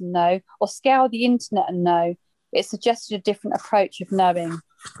experts and know, or scour the internet and know. It suggested a different approach of knowing.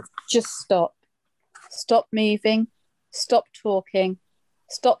 Just stop. Stop moving. Stop talking.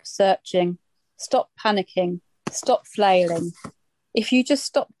 Stop searching. Stop panicking. Stop flailing. If you just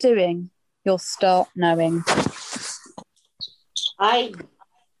stop doing, you'll start knowing.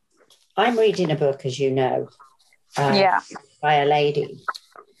 I'm reading a book, as you know, by a lady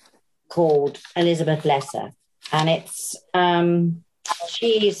called Elizabeth Lesser, and it's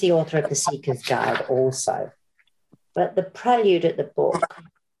she is the author of The Seeker's Guide also. But the prelude at the book,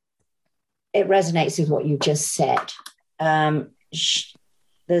 it resonates with what you just said.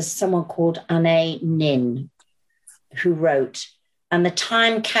 There's someone called Anne Nin who wrote, and the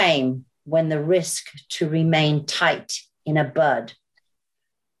time came when the risk to remain tight in a bud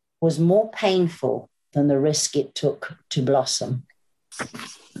was more painful than the risk it took to blossom.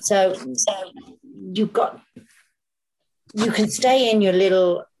 So you can stay in your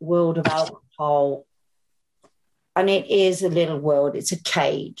little world of alcohol, and it is a little world. It's a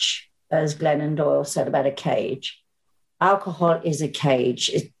cage, as Glennon Doyle said about a cage. Alcohol is a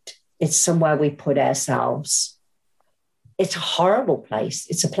cage. It's somewhere we put ourselves. It's a horrible place.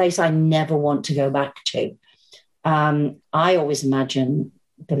 It's a place I never want to go back to. I always imagine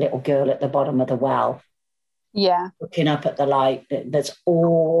the little girl at the bottom of the well. Yeah. Looking up at the light that's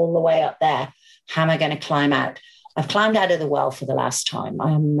all the way up there. How am I going to climb out? I've climbed out of the well for the last time.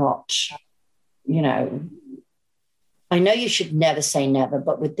 I am not you know, I know you should never say never,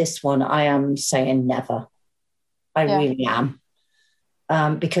 but with this one, I am saying never. I really am.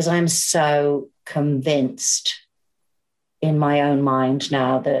 Because I'm so convinced in my own mind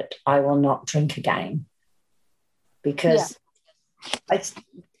now that I will not drink again. Because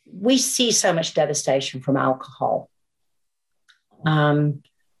we see so much devastation from alcohol.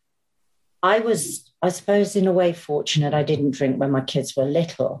 I was, I suppose, in a way fortunate. I didn't drink when my kids were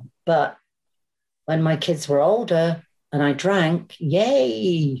little, but when my kids were older and I drank,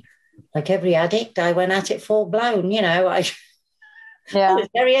 yay! Like every addict, I went at it full blown. You know, I was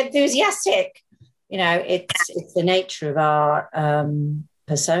very enthusiastic. You know, it's the nature of our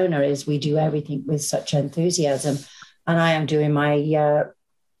persona is we do everything with such enthusiasm, and I am doing my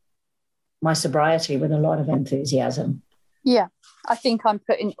my sobriety with a lot of enthusiasm. Yeah, I think I'm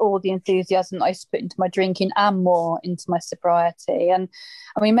putting all the enthusiasm I used to put into my drinking and more into my sobriety. And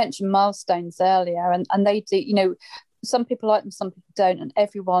we mentioned milestones earlier, and they do, you know, some people like them, some people don't, and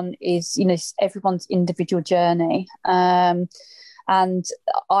everyone is, you know, everyone's individual journey. And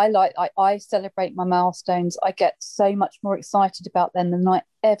I celebrate my milestones. I get so much more excited about them than I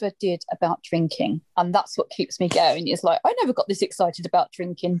ever did about drinking. And that's what keeps me going. It's like, I never got this excited about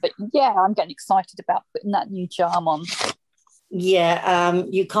drinking, but yeah, I'm getting excited about putting that new charm on. Yeah,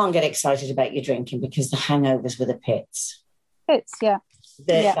 you can't get excited about your drinking because the hangovers were the pits. Pits, yeah.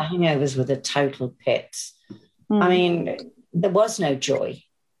 The hangovers were the total pits. I mean, there was no joy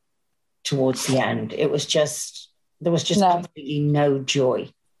towards the end. There was just completely no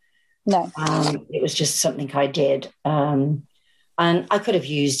joy. No. It was just something I did. And I could have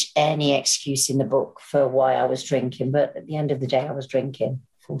used any excuse in the book for why I was drinking, but at the end of the day, I was drinking,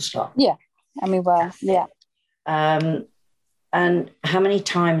 full stop. Yeah, I mean, well, yeah. And how many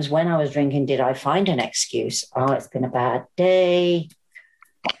times when I was drinking did I find an excuse? Oh, it's been a bad day.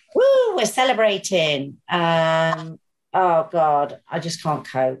 Woo, we're celebrating. Oh, God, I just can't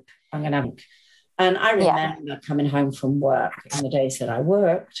cope. I'm going to... And I remember coming home from work on the days that I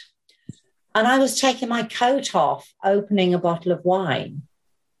worked, and I was taking my coat off, opening a bottle of wine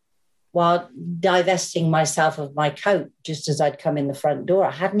while divesting myself of my coat just as I'd come in the front door.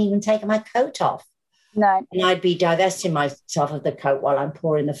 I hadn't even taken my coat off. No. And I'd be divesting myself of the coat while I'm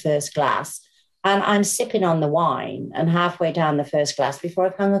pouring the first glass. And I'm sipping on the wine and halfway down the first glass before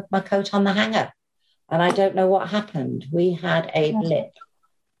I've hung my coat on the hanger. And I don't know what happened. We had a blip.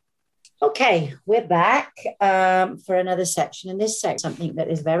 Okay, we're back for another section. And this section, something that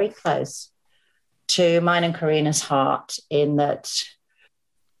is very close to mine and Karina's heart, in that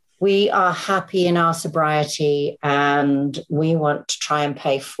we are happy in our sobriety and we want to try and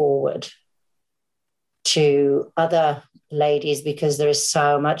pay forward to other ladies because there is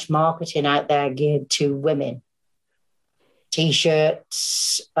so much marketing out there geared to women.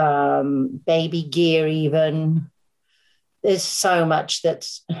 T-shirts, baby gear even. There's so much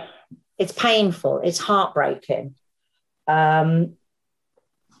that's... It's painful. It's heartbreaking. And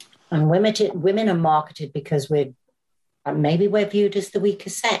women are marketed because maybe we're viewed as the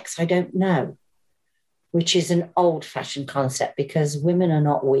weaker sex. I don't know, which is an old-fashioned concept because women are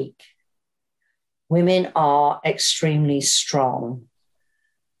not weak. Women are extremely strong.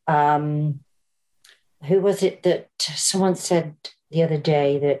 Who was it that someone said the other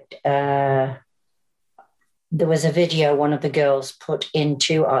day that there was a video one of the girls put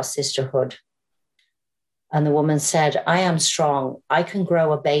into our sisterhood, and the woman said, I am strong. I can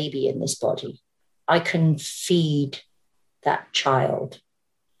grow a baby in this body. I can feed that child.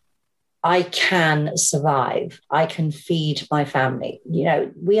 I can survive. I can feed my family. You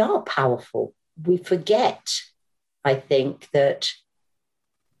know, we are powerful. We forget, I think, that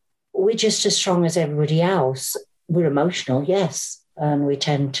we're just as strong as everybody else. We're emotional, yes, and we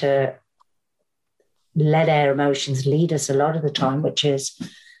tend to let our emotions lead us a lot of the time, which is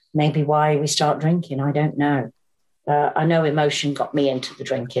maybe why we start drinking. I don't know. I know emotion got me into the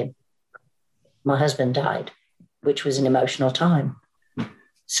drinking. My husband died, which was an emotional time.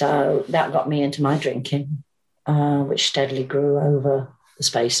 So that got me into my drinking, which steadily grew over the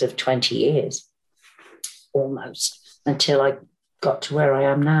space of 20 years, almost, until I got to where I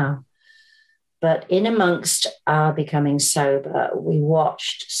am now. But in amongst our becoming sober, we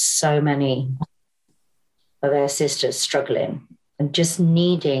watched so many of our sisters struggling and just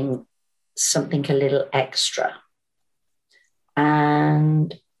needing something a little extra.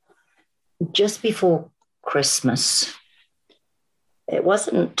 And just before Christmas, it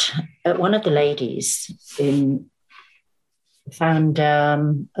wasn't one of the ladies found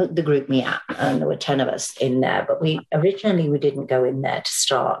the Group Me app, and there were 10 of us in there, but we didn't go in there to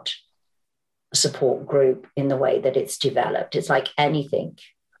start a support group in the way that it's developed. It's like anything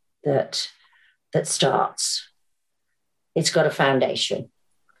that that starts. It's got a foundation,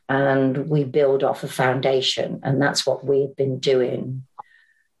 and we build off a foundation. And that's what we've been doing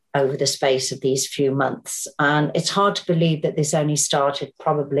over the space of these few months. And it's hard to believe that this only started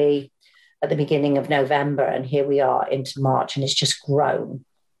probably at the beginning of November, and here we are into March, and it's just grown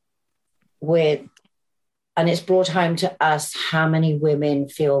and it's brought home to us how many women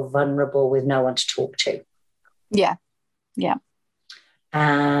feel vulnerable with no one to talk to. Yeah.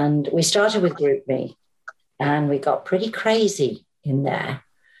 And we started with GroupMe, and we got pretty crazy in there.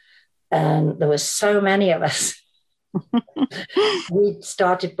 And there were so many of us. we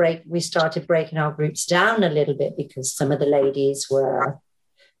started breaking our groups down a little bit, because some of the ladies were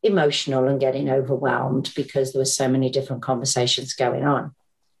emotional and getting overwhelmed because there were so many different conversations going on.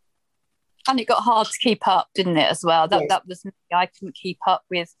 And it got hard to keep up, didn't it, as well? Yes. That was me. I couldn't keep up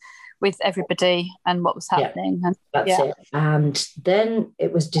with everybody and what was happening. Yeah, that's it. And then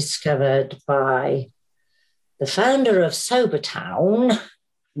it was discovered by the founder of Sobertown,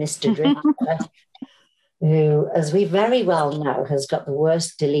 Mr. Drifter, who, as we very well know, has got the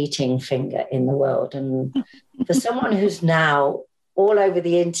worst deleting finger in the world. And for someone who's now all over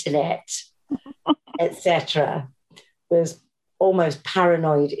the internet, etc., was almost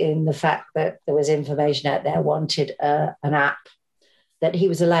paranoid in the fact that there was information out there, wanted an app that he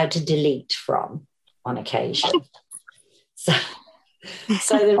was allowed to delete from on occasion. So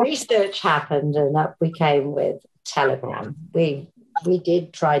the research happened, and up we came with Telegram. We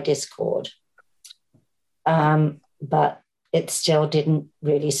did try Discord, but it still didn't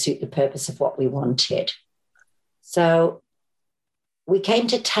really suit the purpose of what we wanted. So we came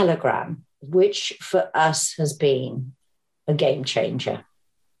to Telegram, which for us has been a game changer.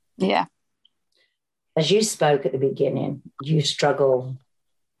 Yeah. As you spoke at the beginning, you struggle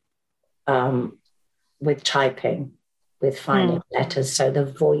with typing, with finding letters. So the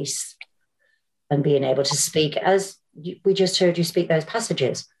voice and being able to speak, as we just heard you speak those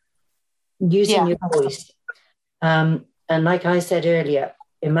passages, using your voice. And like I said earlier,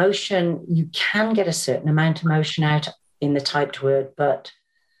 emotion, you can get a certain amount of emotion out in the typed word, but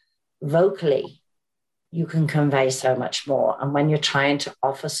vocally, you can convey so much more. And when you're trying to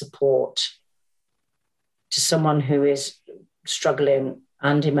offer support to someone who is struggling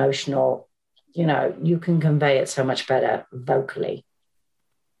and emotional, you can convey it so much better vocally.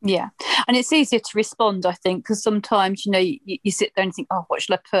 Yeah. And it's easier to respond, I think, because sometimes, you sit there and think, oh, what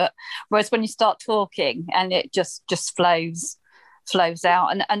shall I put? Whereas when you start talking and it just flows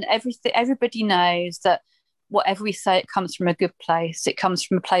out. And everybody knows that whatever we say, it comes from a good place. It comes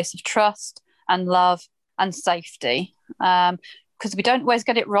from a place of trust and love and safety. Because we don't always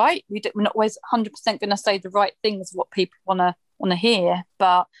get it right. We're not always 100% going to say the right things, what people want to hear,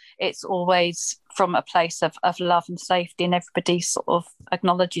 but it's always from a place of love and safety, and everybody sort of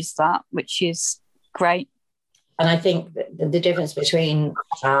acknowledges that, which is great. And I think the difference between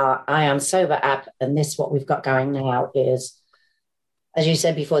our I Am Sober app and this, what we've got going now, is, as you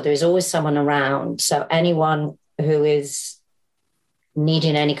said before, there is always someone around. So anyone who is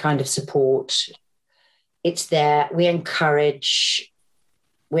needing any kind of support, it's there. We encourage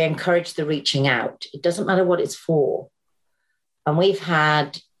the reaching out. It doesn't matter what it's for. And we've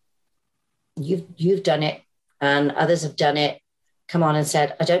had, you've done it and others have done it, come on and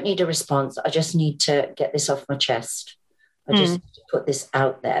said, I don't need a response. I just need to get this off my chest. I just need to put this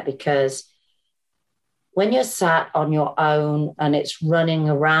out there, because when you're sat on your own and it's running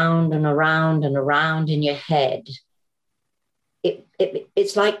around and around and around in your head,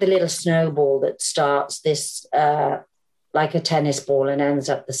 it's like the little snowball that starts this like a tennis ball and ends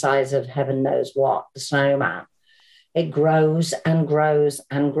up the size of heaven knows what, the snowman. It grows and grows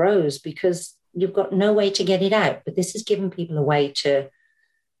and grows because you've got no way to get it out. But this has given people a way to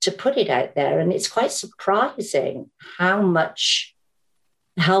put it out there. And it's quite surprising how much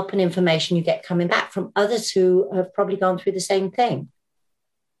help and information you get coming back from others who have probably gone through the same thing.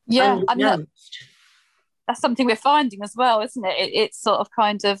 Yeah, and that's something we're finding as well, isn't it? It's sort of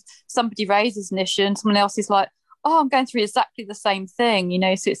kind of somebody raises an issue and someone else is like, oh, I'm going through exactly the same thing,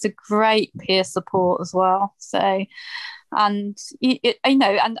 so it's a great peer support as well. So, and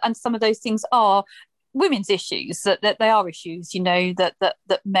and some of those things are women's issues, that they are issues,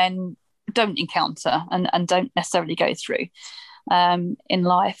 that men don't encounter and don't necessarily go through in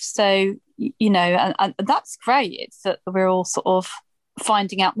life. So, and that's great. It's that we're all sort of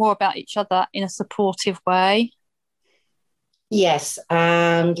finding out more about each other in a supportive way. Yes,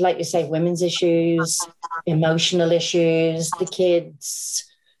 and like you say, women's issues, emotional issues, the kids,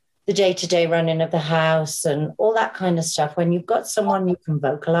 the day-to-day running of the house and all that kind of stuff. When you've got someone you can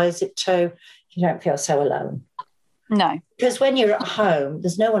vocalize it to, you don't feel so alone. No. Because when you're at home,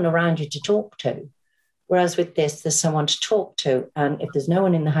 there's no one around you to talk to. Whereas with this, there's someone to talk to. And if there's no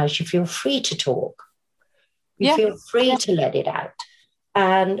one in the house, you feel free to talk. You feel free to let it out.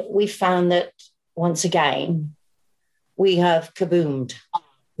 And we found that, once again, we have kaboomed.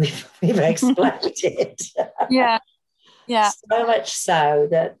 We've exploded. Yeah. So much so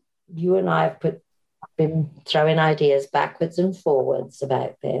that you and I have been throwing ideas backwards and forwards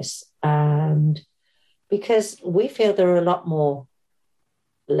about this. And because we feel there are a lot more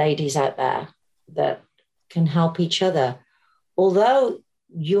ladies out there that can help each other. Although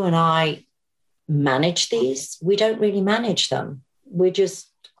you and I manage these, we don't really manage them. We're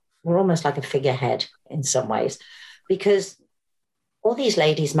almost like a figurehead in some ways, because all these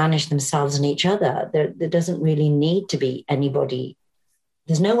ladies manage themselves and each other. There doesn't really need to be anybody.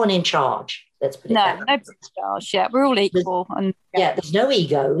 There's no one in charge. Let's put it that way. Nobody's in charge. Yeah, we're all equal. There's no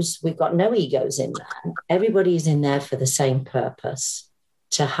egos. We've got no egos in there. Everybody's in there for the same purpose,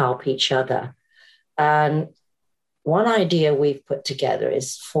 to help each other. And one idea we've put together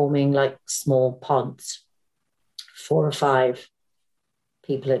is forming like small pods, 4 or 5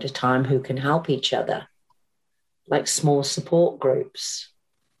 people at a time who can help each other, like small support groups.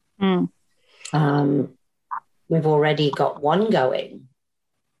 We've already got one going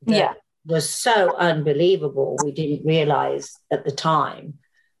that was so unbelievable. We didn't realize at the time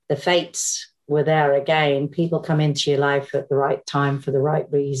the fates were there again. People come into your life at the right time for the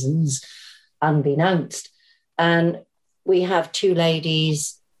right reasons, unbeknownst. And we have 2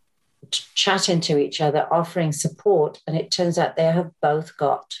 ladies chatting to each other, offering support. And it turns out they have both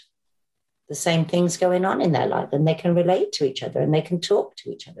got the same things going on in their life, and they can relate to each other and they can talk to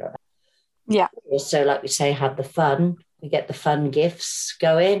each other. Yeah. So, like we say, have the fun. We get the fun gifts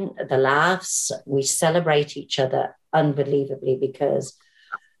going, the laughs. We celebrate each other unbelievably, because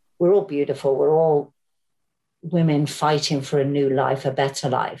we're all beautiful. We're all women fighting for a new life, a better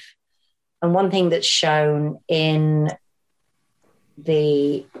life. And one thing that's shown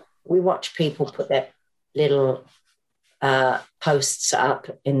we watch people put their little posts up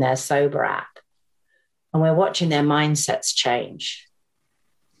in their sober app, and we're watching their mindsets change,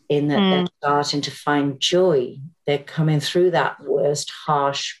 in that they're starting to find joy. They're coming through that worst,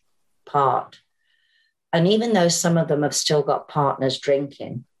 harsh part. And even though some of them have still got partners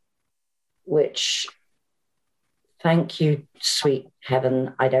drinking, which, thank you, sweet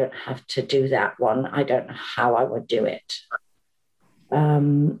heaven, I don't have to do that one. I don't know how I would do it.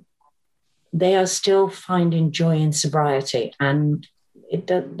 They are still finding joy in sobriety, and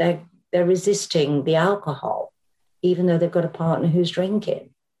they're resisting the alcohol, even though they've got a partner who's drinking.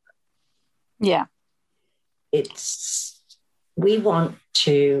 Yeah. We want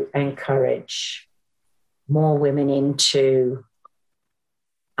to encourage more women into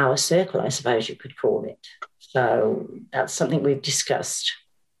our circle, I suppose you could call it. So that's something we've discussed.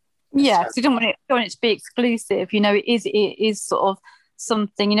 Yeah, so we don't want it to be exclusive. It is sort of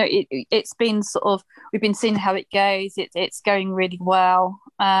something, it's been sort of, we've been seeing how it goes. It's going really well.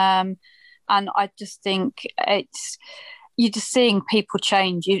 And I just think you're just seeing people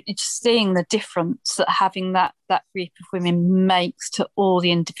change. You're just seeing the difference that having that group of women makes to all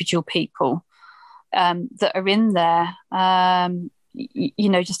the individual people that are in there.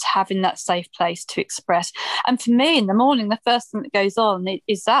 Just having that safe place to express. And for me in the morning, the first thing that goes on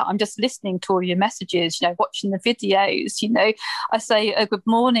is that I'm just listening to all your messages, watching the videos. I say a good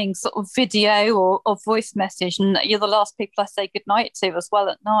morning sort of video or voice message, and you're the last people I say good night to as well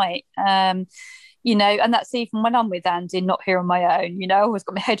at night. And that's even when I'm with Andy, not here on my own. I always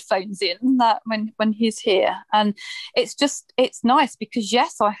got my headphones in that when he's here. And it's nice because,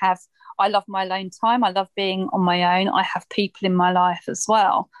 yes, I love my alone time. I love being on my own. I have people in my life as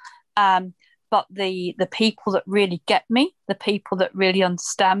well. But the people that really get me, the people that really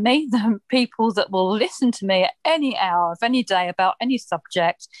understand me, the people that will listen to me at any hour of any day about any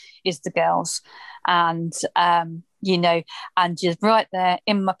subject is the girls. And, and you're right there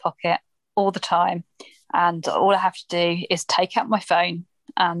in my pocket all the time. And all I have to do is take out my phone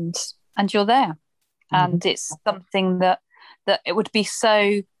and you're there. And it's something that it would be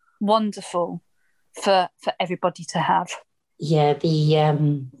so wonderful for everybody to have. Yeah,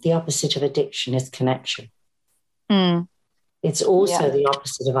 the opposite of addiction is connection. It's also the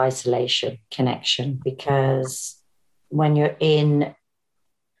opposite of isolation, connection, because when you're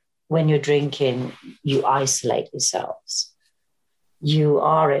drinking, you isolate yourselves. You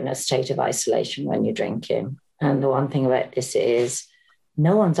are in a state of isolation when you're drinking. And the one thing about this is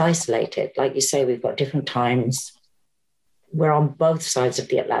no one's isolated. Like you say, we've got different times. We're on both sides of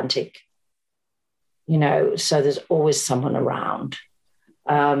the Atlantic, so there's always someone around.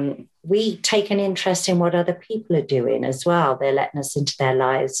 we take an interest in what other people are doing as well. They're letting us into their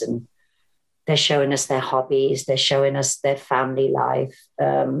lives, and they're showing us their hobbies. They're showing us their family life.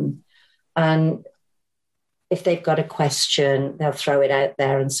 And if they've got a question, they'll throw it out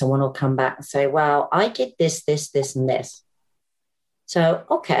there and someone will come back and say, well, I did this, this, this, and this. So,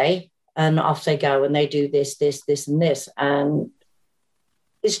 okay. And off they go and they do this, this, this, and this. And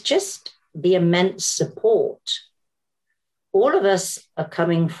it's just the immense support. All of us are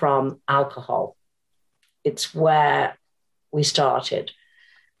coming from alcohol. It's where we started.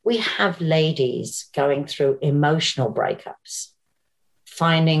 We have ladies going through emotional breakups,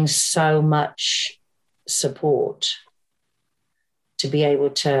 finding so much support to be able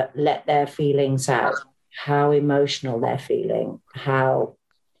to let their feelings out, how emotional they're feeling, how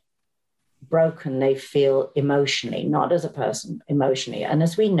broken they feel emotionally, not as a person, emotionally. And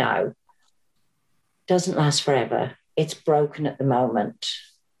as we know, it doesn't last forever. It's broken at the moment,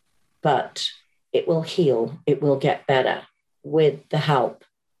 but it will heal. It will get better with the help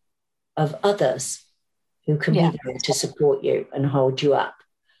of others who can be there to support you and hold you up.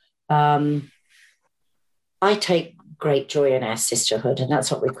 I take great joy in our sisterhood, and that's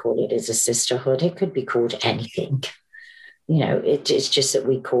what we call it, is a sisterhood. It could be called anything. You know, it's just that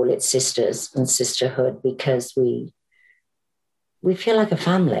we call it sisters and sisterhood because we feel like a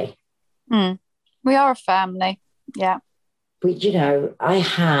family. We are a family. Yeah. I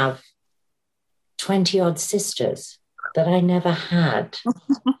have 20 odd sisters that I never had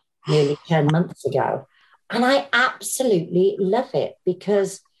nearly 10 months ago. And I absolutely love it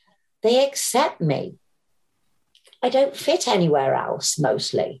because they accept me. I don't fit anywhere else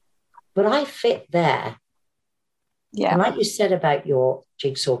mostly, but I fit there. Yeah. And like you said about your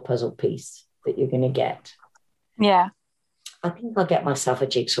jigsaw puzzle piece that you're going to get. Yeah. I think I'll get myself a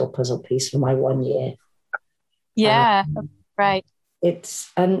jigsaw puzzle piece for my 1 year. Yeah. Right.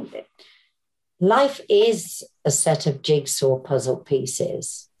 And life is a set of jigsaw puzzle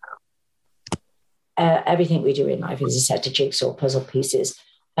pieces. Everything we do in life is a set of jigsaw puzzle pieces.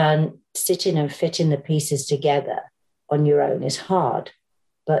 And sitting and fitting the pieces together on your own is hard.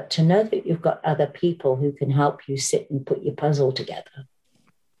 But to know that you've got other people who can help you sit and put your puzzle together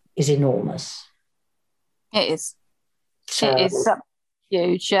is enormous. It is. It is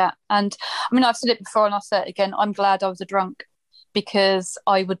huge, yeah. And I mean, I've said it before and I'll say it again. I'm glad I was a drunk because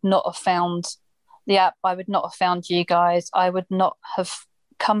I would not have found the app. I would not have found you guys. I would not have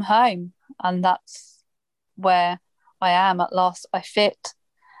come home. And that's where I am. At last, I fit.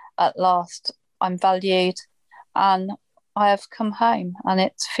 At last, I'm valued. And I have come home and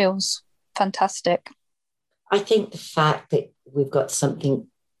it feels fantastic. I think the fact that we've got something,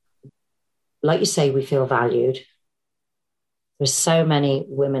 like you say, we feel valued. There's so many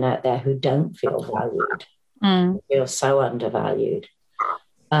women out there who don't feel valued, feel so undervalued.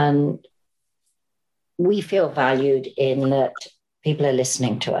 And we feel valued in that people are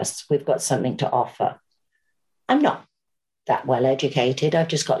listening to us. We've got something to offer. I'm not that well educated. I've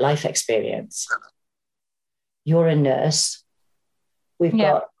just got life experience. You're a nurse. We've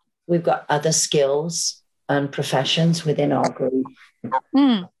got other skills and professions within our group.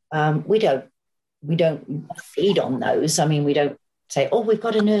 We don't feed on those. I mean, we don't say, oh, we've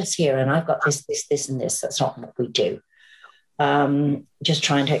got a nurse here and I've got this, this, this, and this. That's not what we do. Just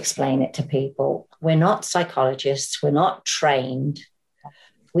trying to explain it to people. We're not psychologists. We're not trained.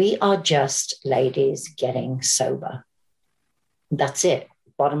 We are just ladies getting sober. That's it.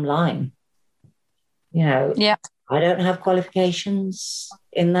 Bottom line. I don't have qualifications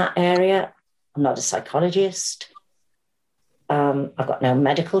in that area. I'm not a psychologist. I've got no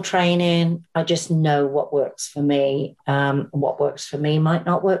medical training. I just know what works for me. What works for me might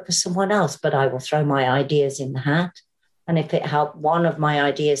not work for someone else, but I will throw my ideas in the hat. And if one of my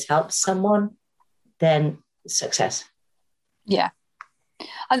ideas helps someone, then success. Yeah.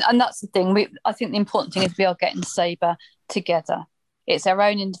 And that's the thing. I think the important thing is we are getting sober together. It's our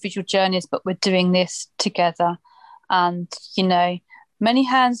own individual journeys, but we're doing this together. And, many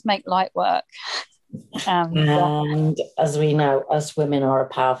hands make light work. And as we know, us women are a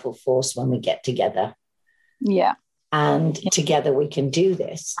powerful force when we get together. Yeah. And together we can do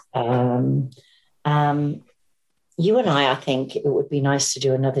this. You and I think it would be nice to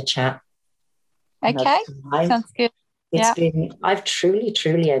do another chat. Okay. Sounds good. I've truly,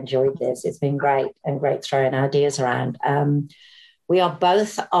 truly enjoyed this. It's been great and great throwing ideas around. We are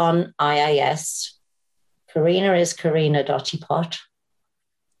both on IIS. Karina is Karina Dottipot.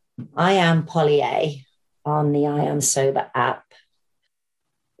 I am Polly A on the I Am Sober app.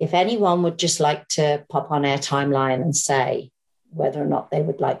 If anyone would just like to pop on our timeline and say whether or not they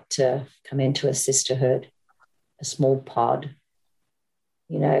would like to come into a sisterhood, a small pod,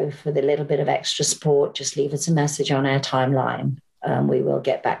 for the little bit of extra support, just leave us a message on our timeline. We will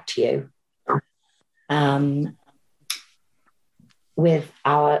get back to you with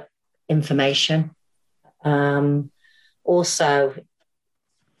our information. Also,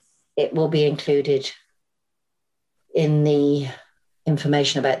 it will be included in the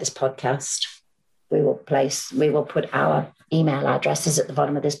information about this podcast. We will put our email addresses at the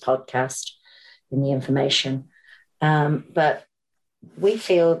bottom of this podcast in the information. But we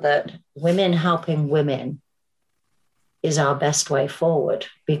feel that women helping women is our best way forward,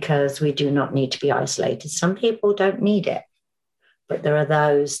 because we do not need to be isolated. Some people don't need it, but there are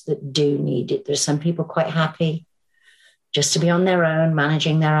those that do need it. There's some people quite happy just to be on their own,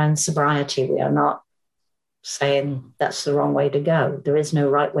 managing their own sobriety. We are not saying that's the wrong way to go. There is no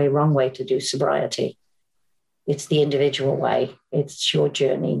right way, wrong way to do sobriety. It's the individual way. It's your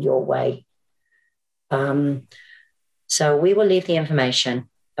journey, your way. So we will leave the information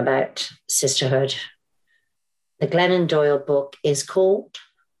about sisterhood. The Glennon Doyle book is called?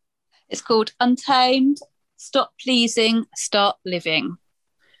 It's called Untamed, Stop Pleasing, Start Living.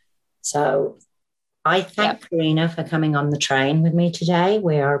 So I thank Karina for coming on the train with me today.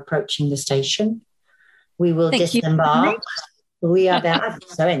 We are approaching the station. We will disembark. We are there. I've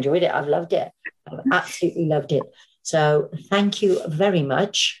so enjoyed it. I've loved it. I've absolutely loved it. So thank you very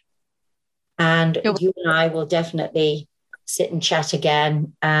much. And you and I will definitely sit and chat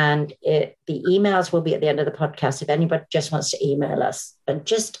again. And the emails will be at the end of the podcast. If anybody just wants to email us and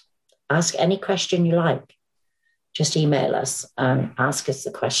just ask any question you like, just email us and ask us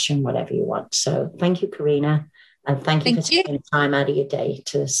the question, whatever you want. So thank you, Karina. And thank you for taking time out of your day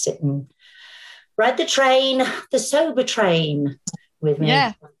to sit and ride the train, the sober train with me.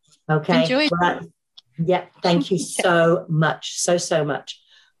 Yeah. Okay. Enjoy. Right. Yeah. Thank you so much. So much.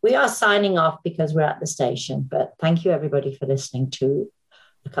 We are signing off because we're at the station, but thank you everybody for listening to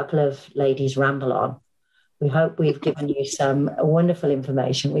a couple of ladies ramble on. We hope we've given you some wonderful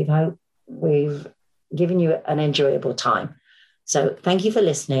information. We've given you an enjoyable time. So thank you for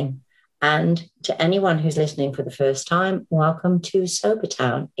listening. And to anyone who's listening for the first time, welcome to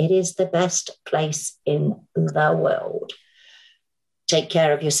Sobertown. It is the best place in the world. Take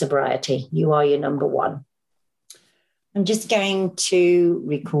care of your sobriety. You are your number one. I'm just going to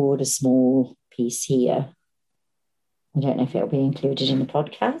record a small piece here. I don't know if it'll be included in the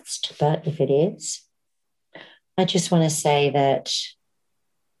podcast, but if it is, I just want to say that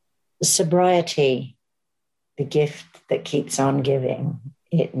sobriety, the gift that keeps on giving,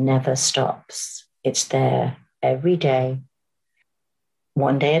 it never stops. It's there every day,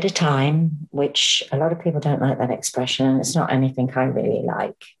 one day at a time, which a lot of people don't like that expression. It's not anything I really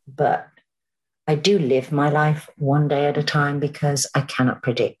like, but I do live my life one day at a time because I cannot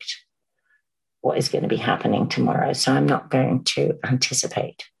predict what is going to be happening tomorrow. So I'm not going to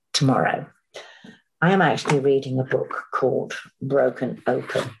anticipate tomorrow. I am actually reading a book called Broken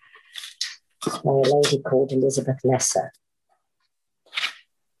Open by a lady called Elizabeth Lesser.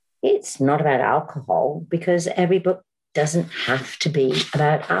 It's not about alcohol, because every book doesn't have to be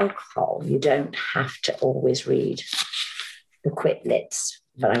about alcohol. You don't have to always read the Quit Lits.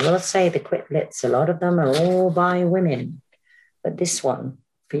 But I will say the Quit Lits, a lot of them are all by women. But this one,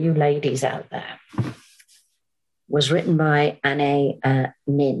 for you ladies out there, was written by Anne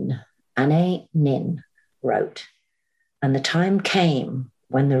Nin. Anne Nin wrote, "And the time came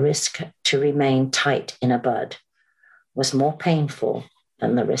when the risk to remain tight in a bud was more painful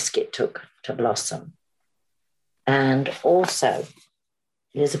than the risk it took to blossom." And also,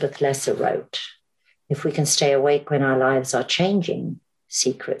 Elizabeth Lesser wrote, "If we can stay awake when our lives are changing,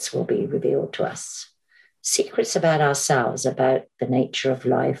 secrets will be revealed to us. Secrets about ourselves, about the nature of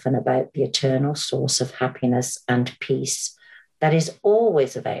life, and about the eternal source of happiness and peace that is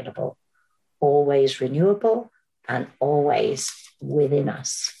always available, always renewable, and always within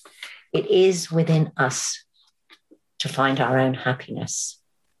us." It is within us to find our own happiness.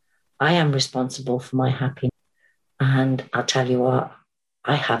 I am responsible for my happiness. And I'll tell you what,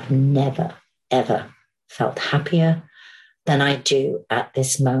 I have never, ever felt happier than I do at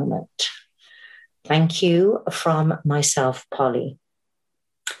this moment. Thank you from myself, Polly,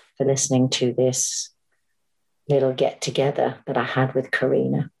 for listening to this little get together that I had with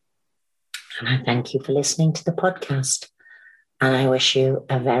Karina. And I thank you for listening to the podcast. And I wish you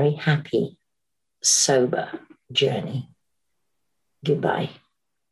a very happy, sober journey. Goodbye.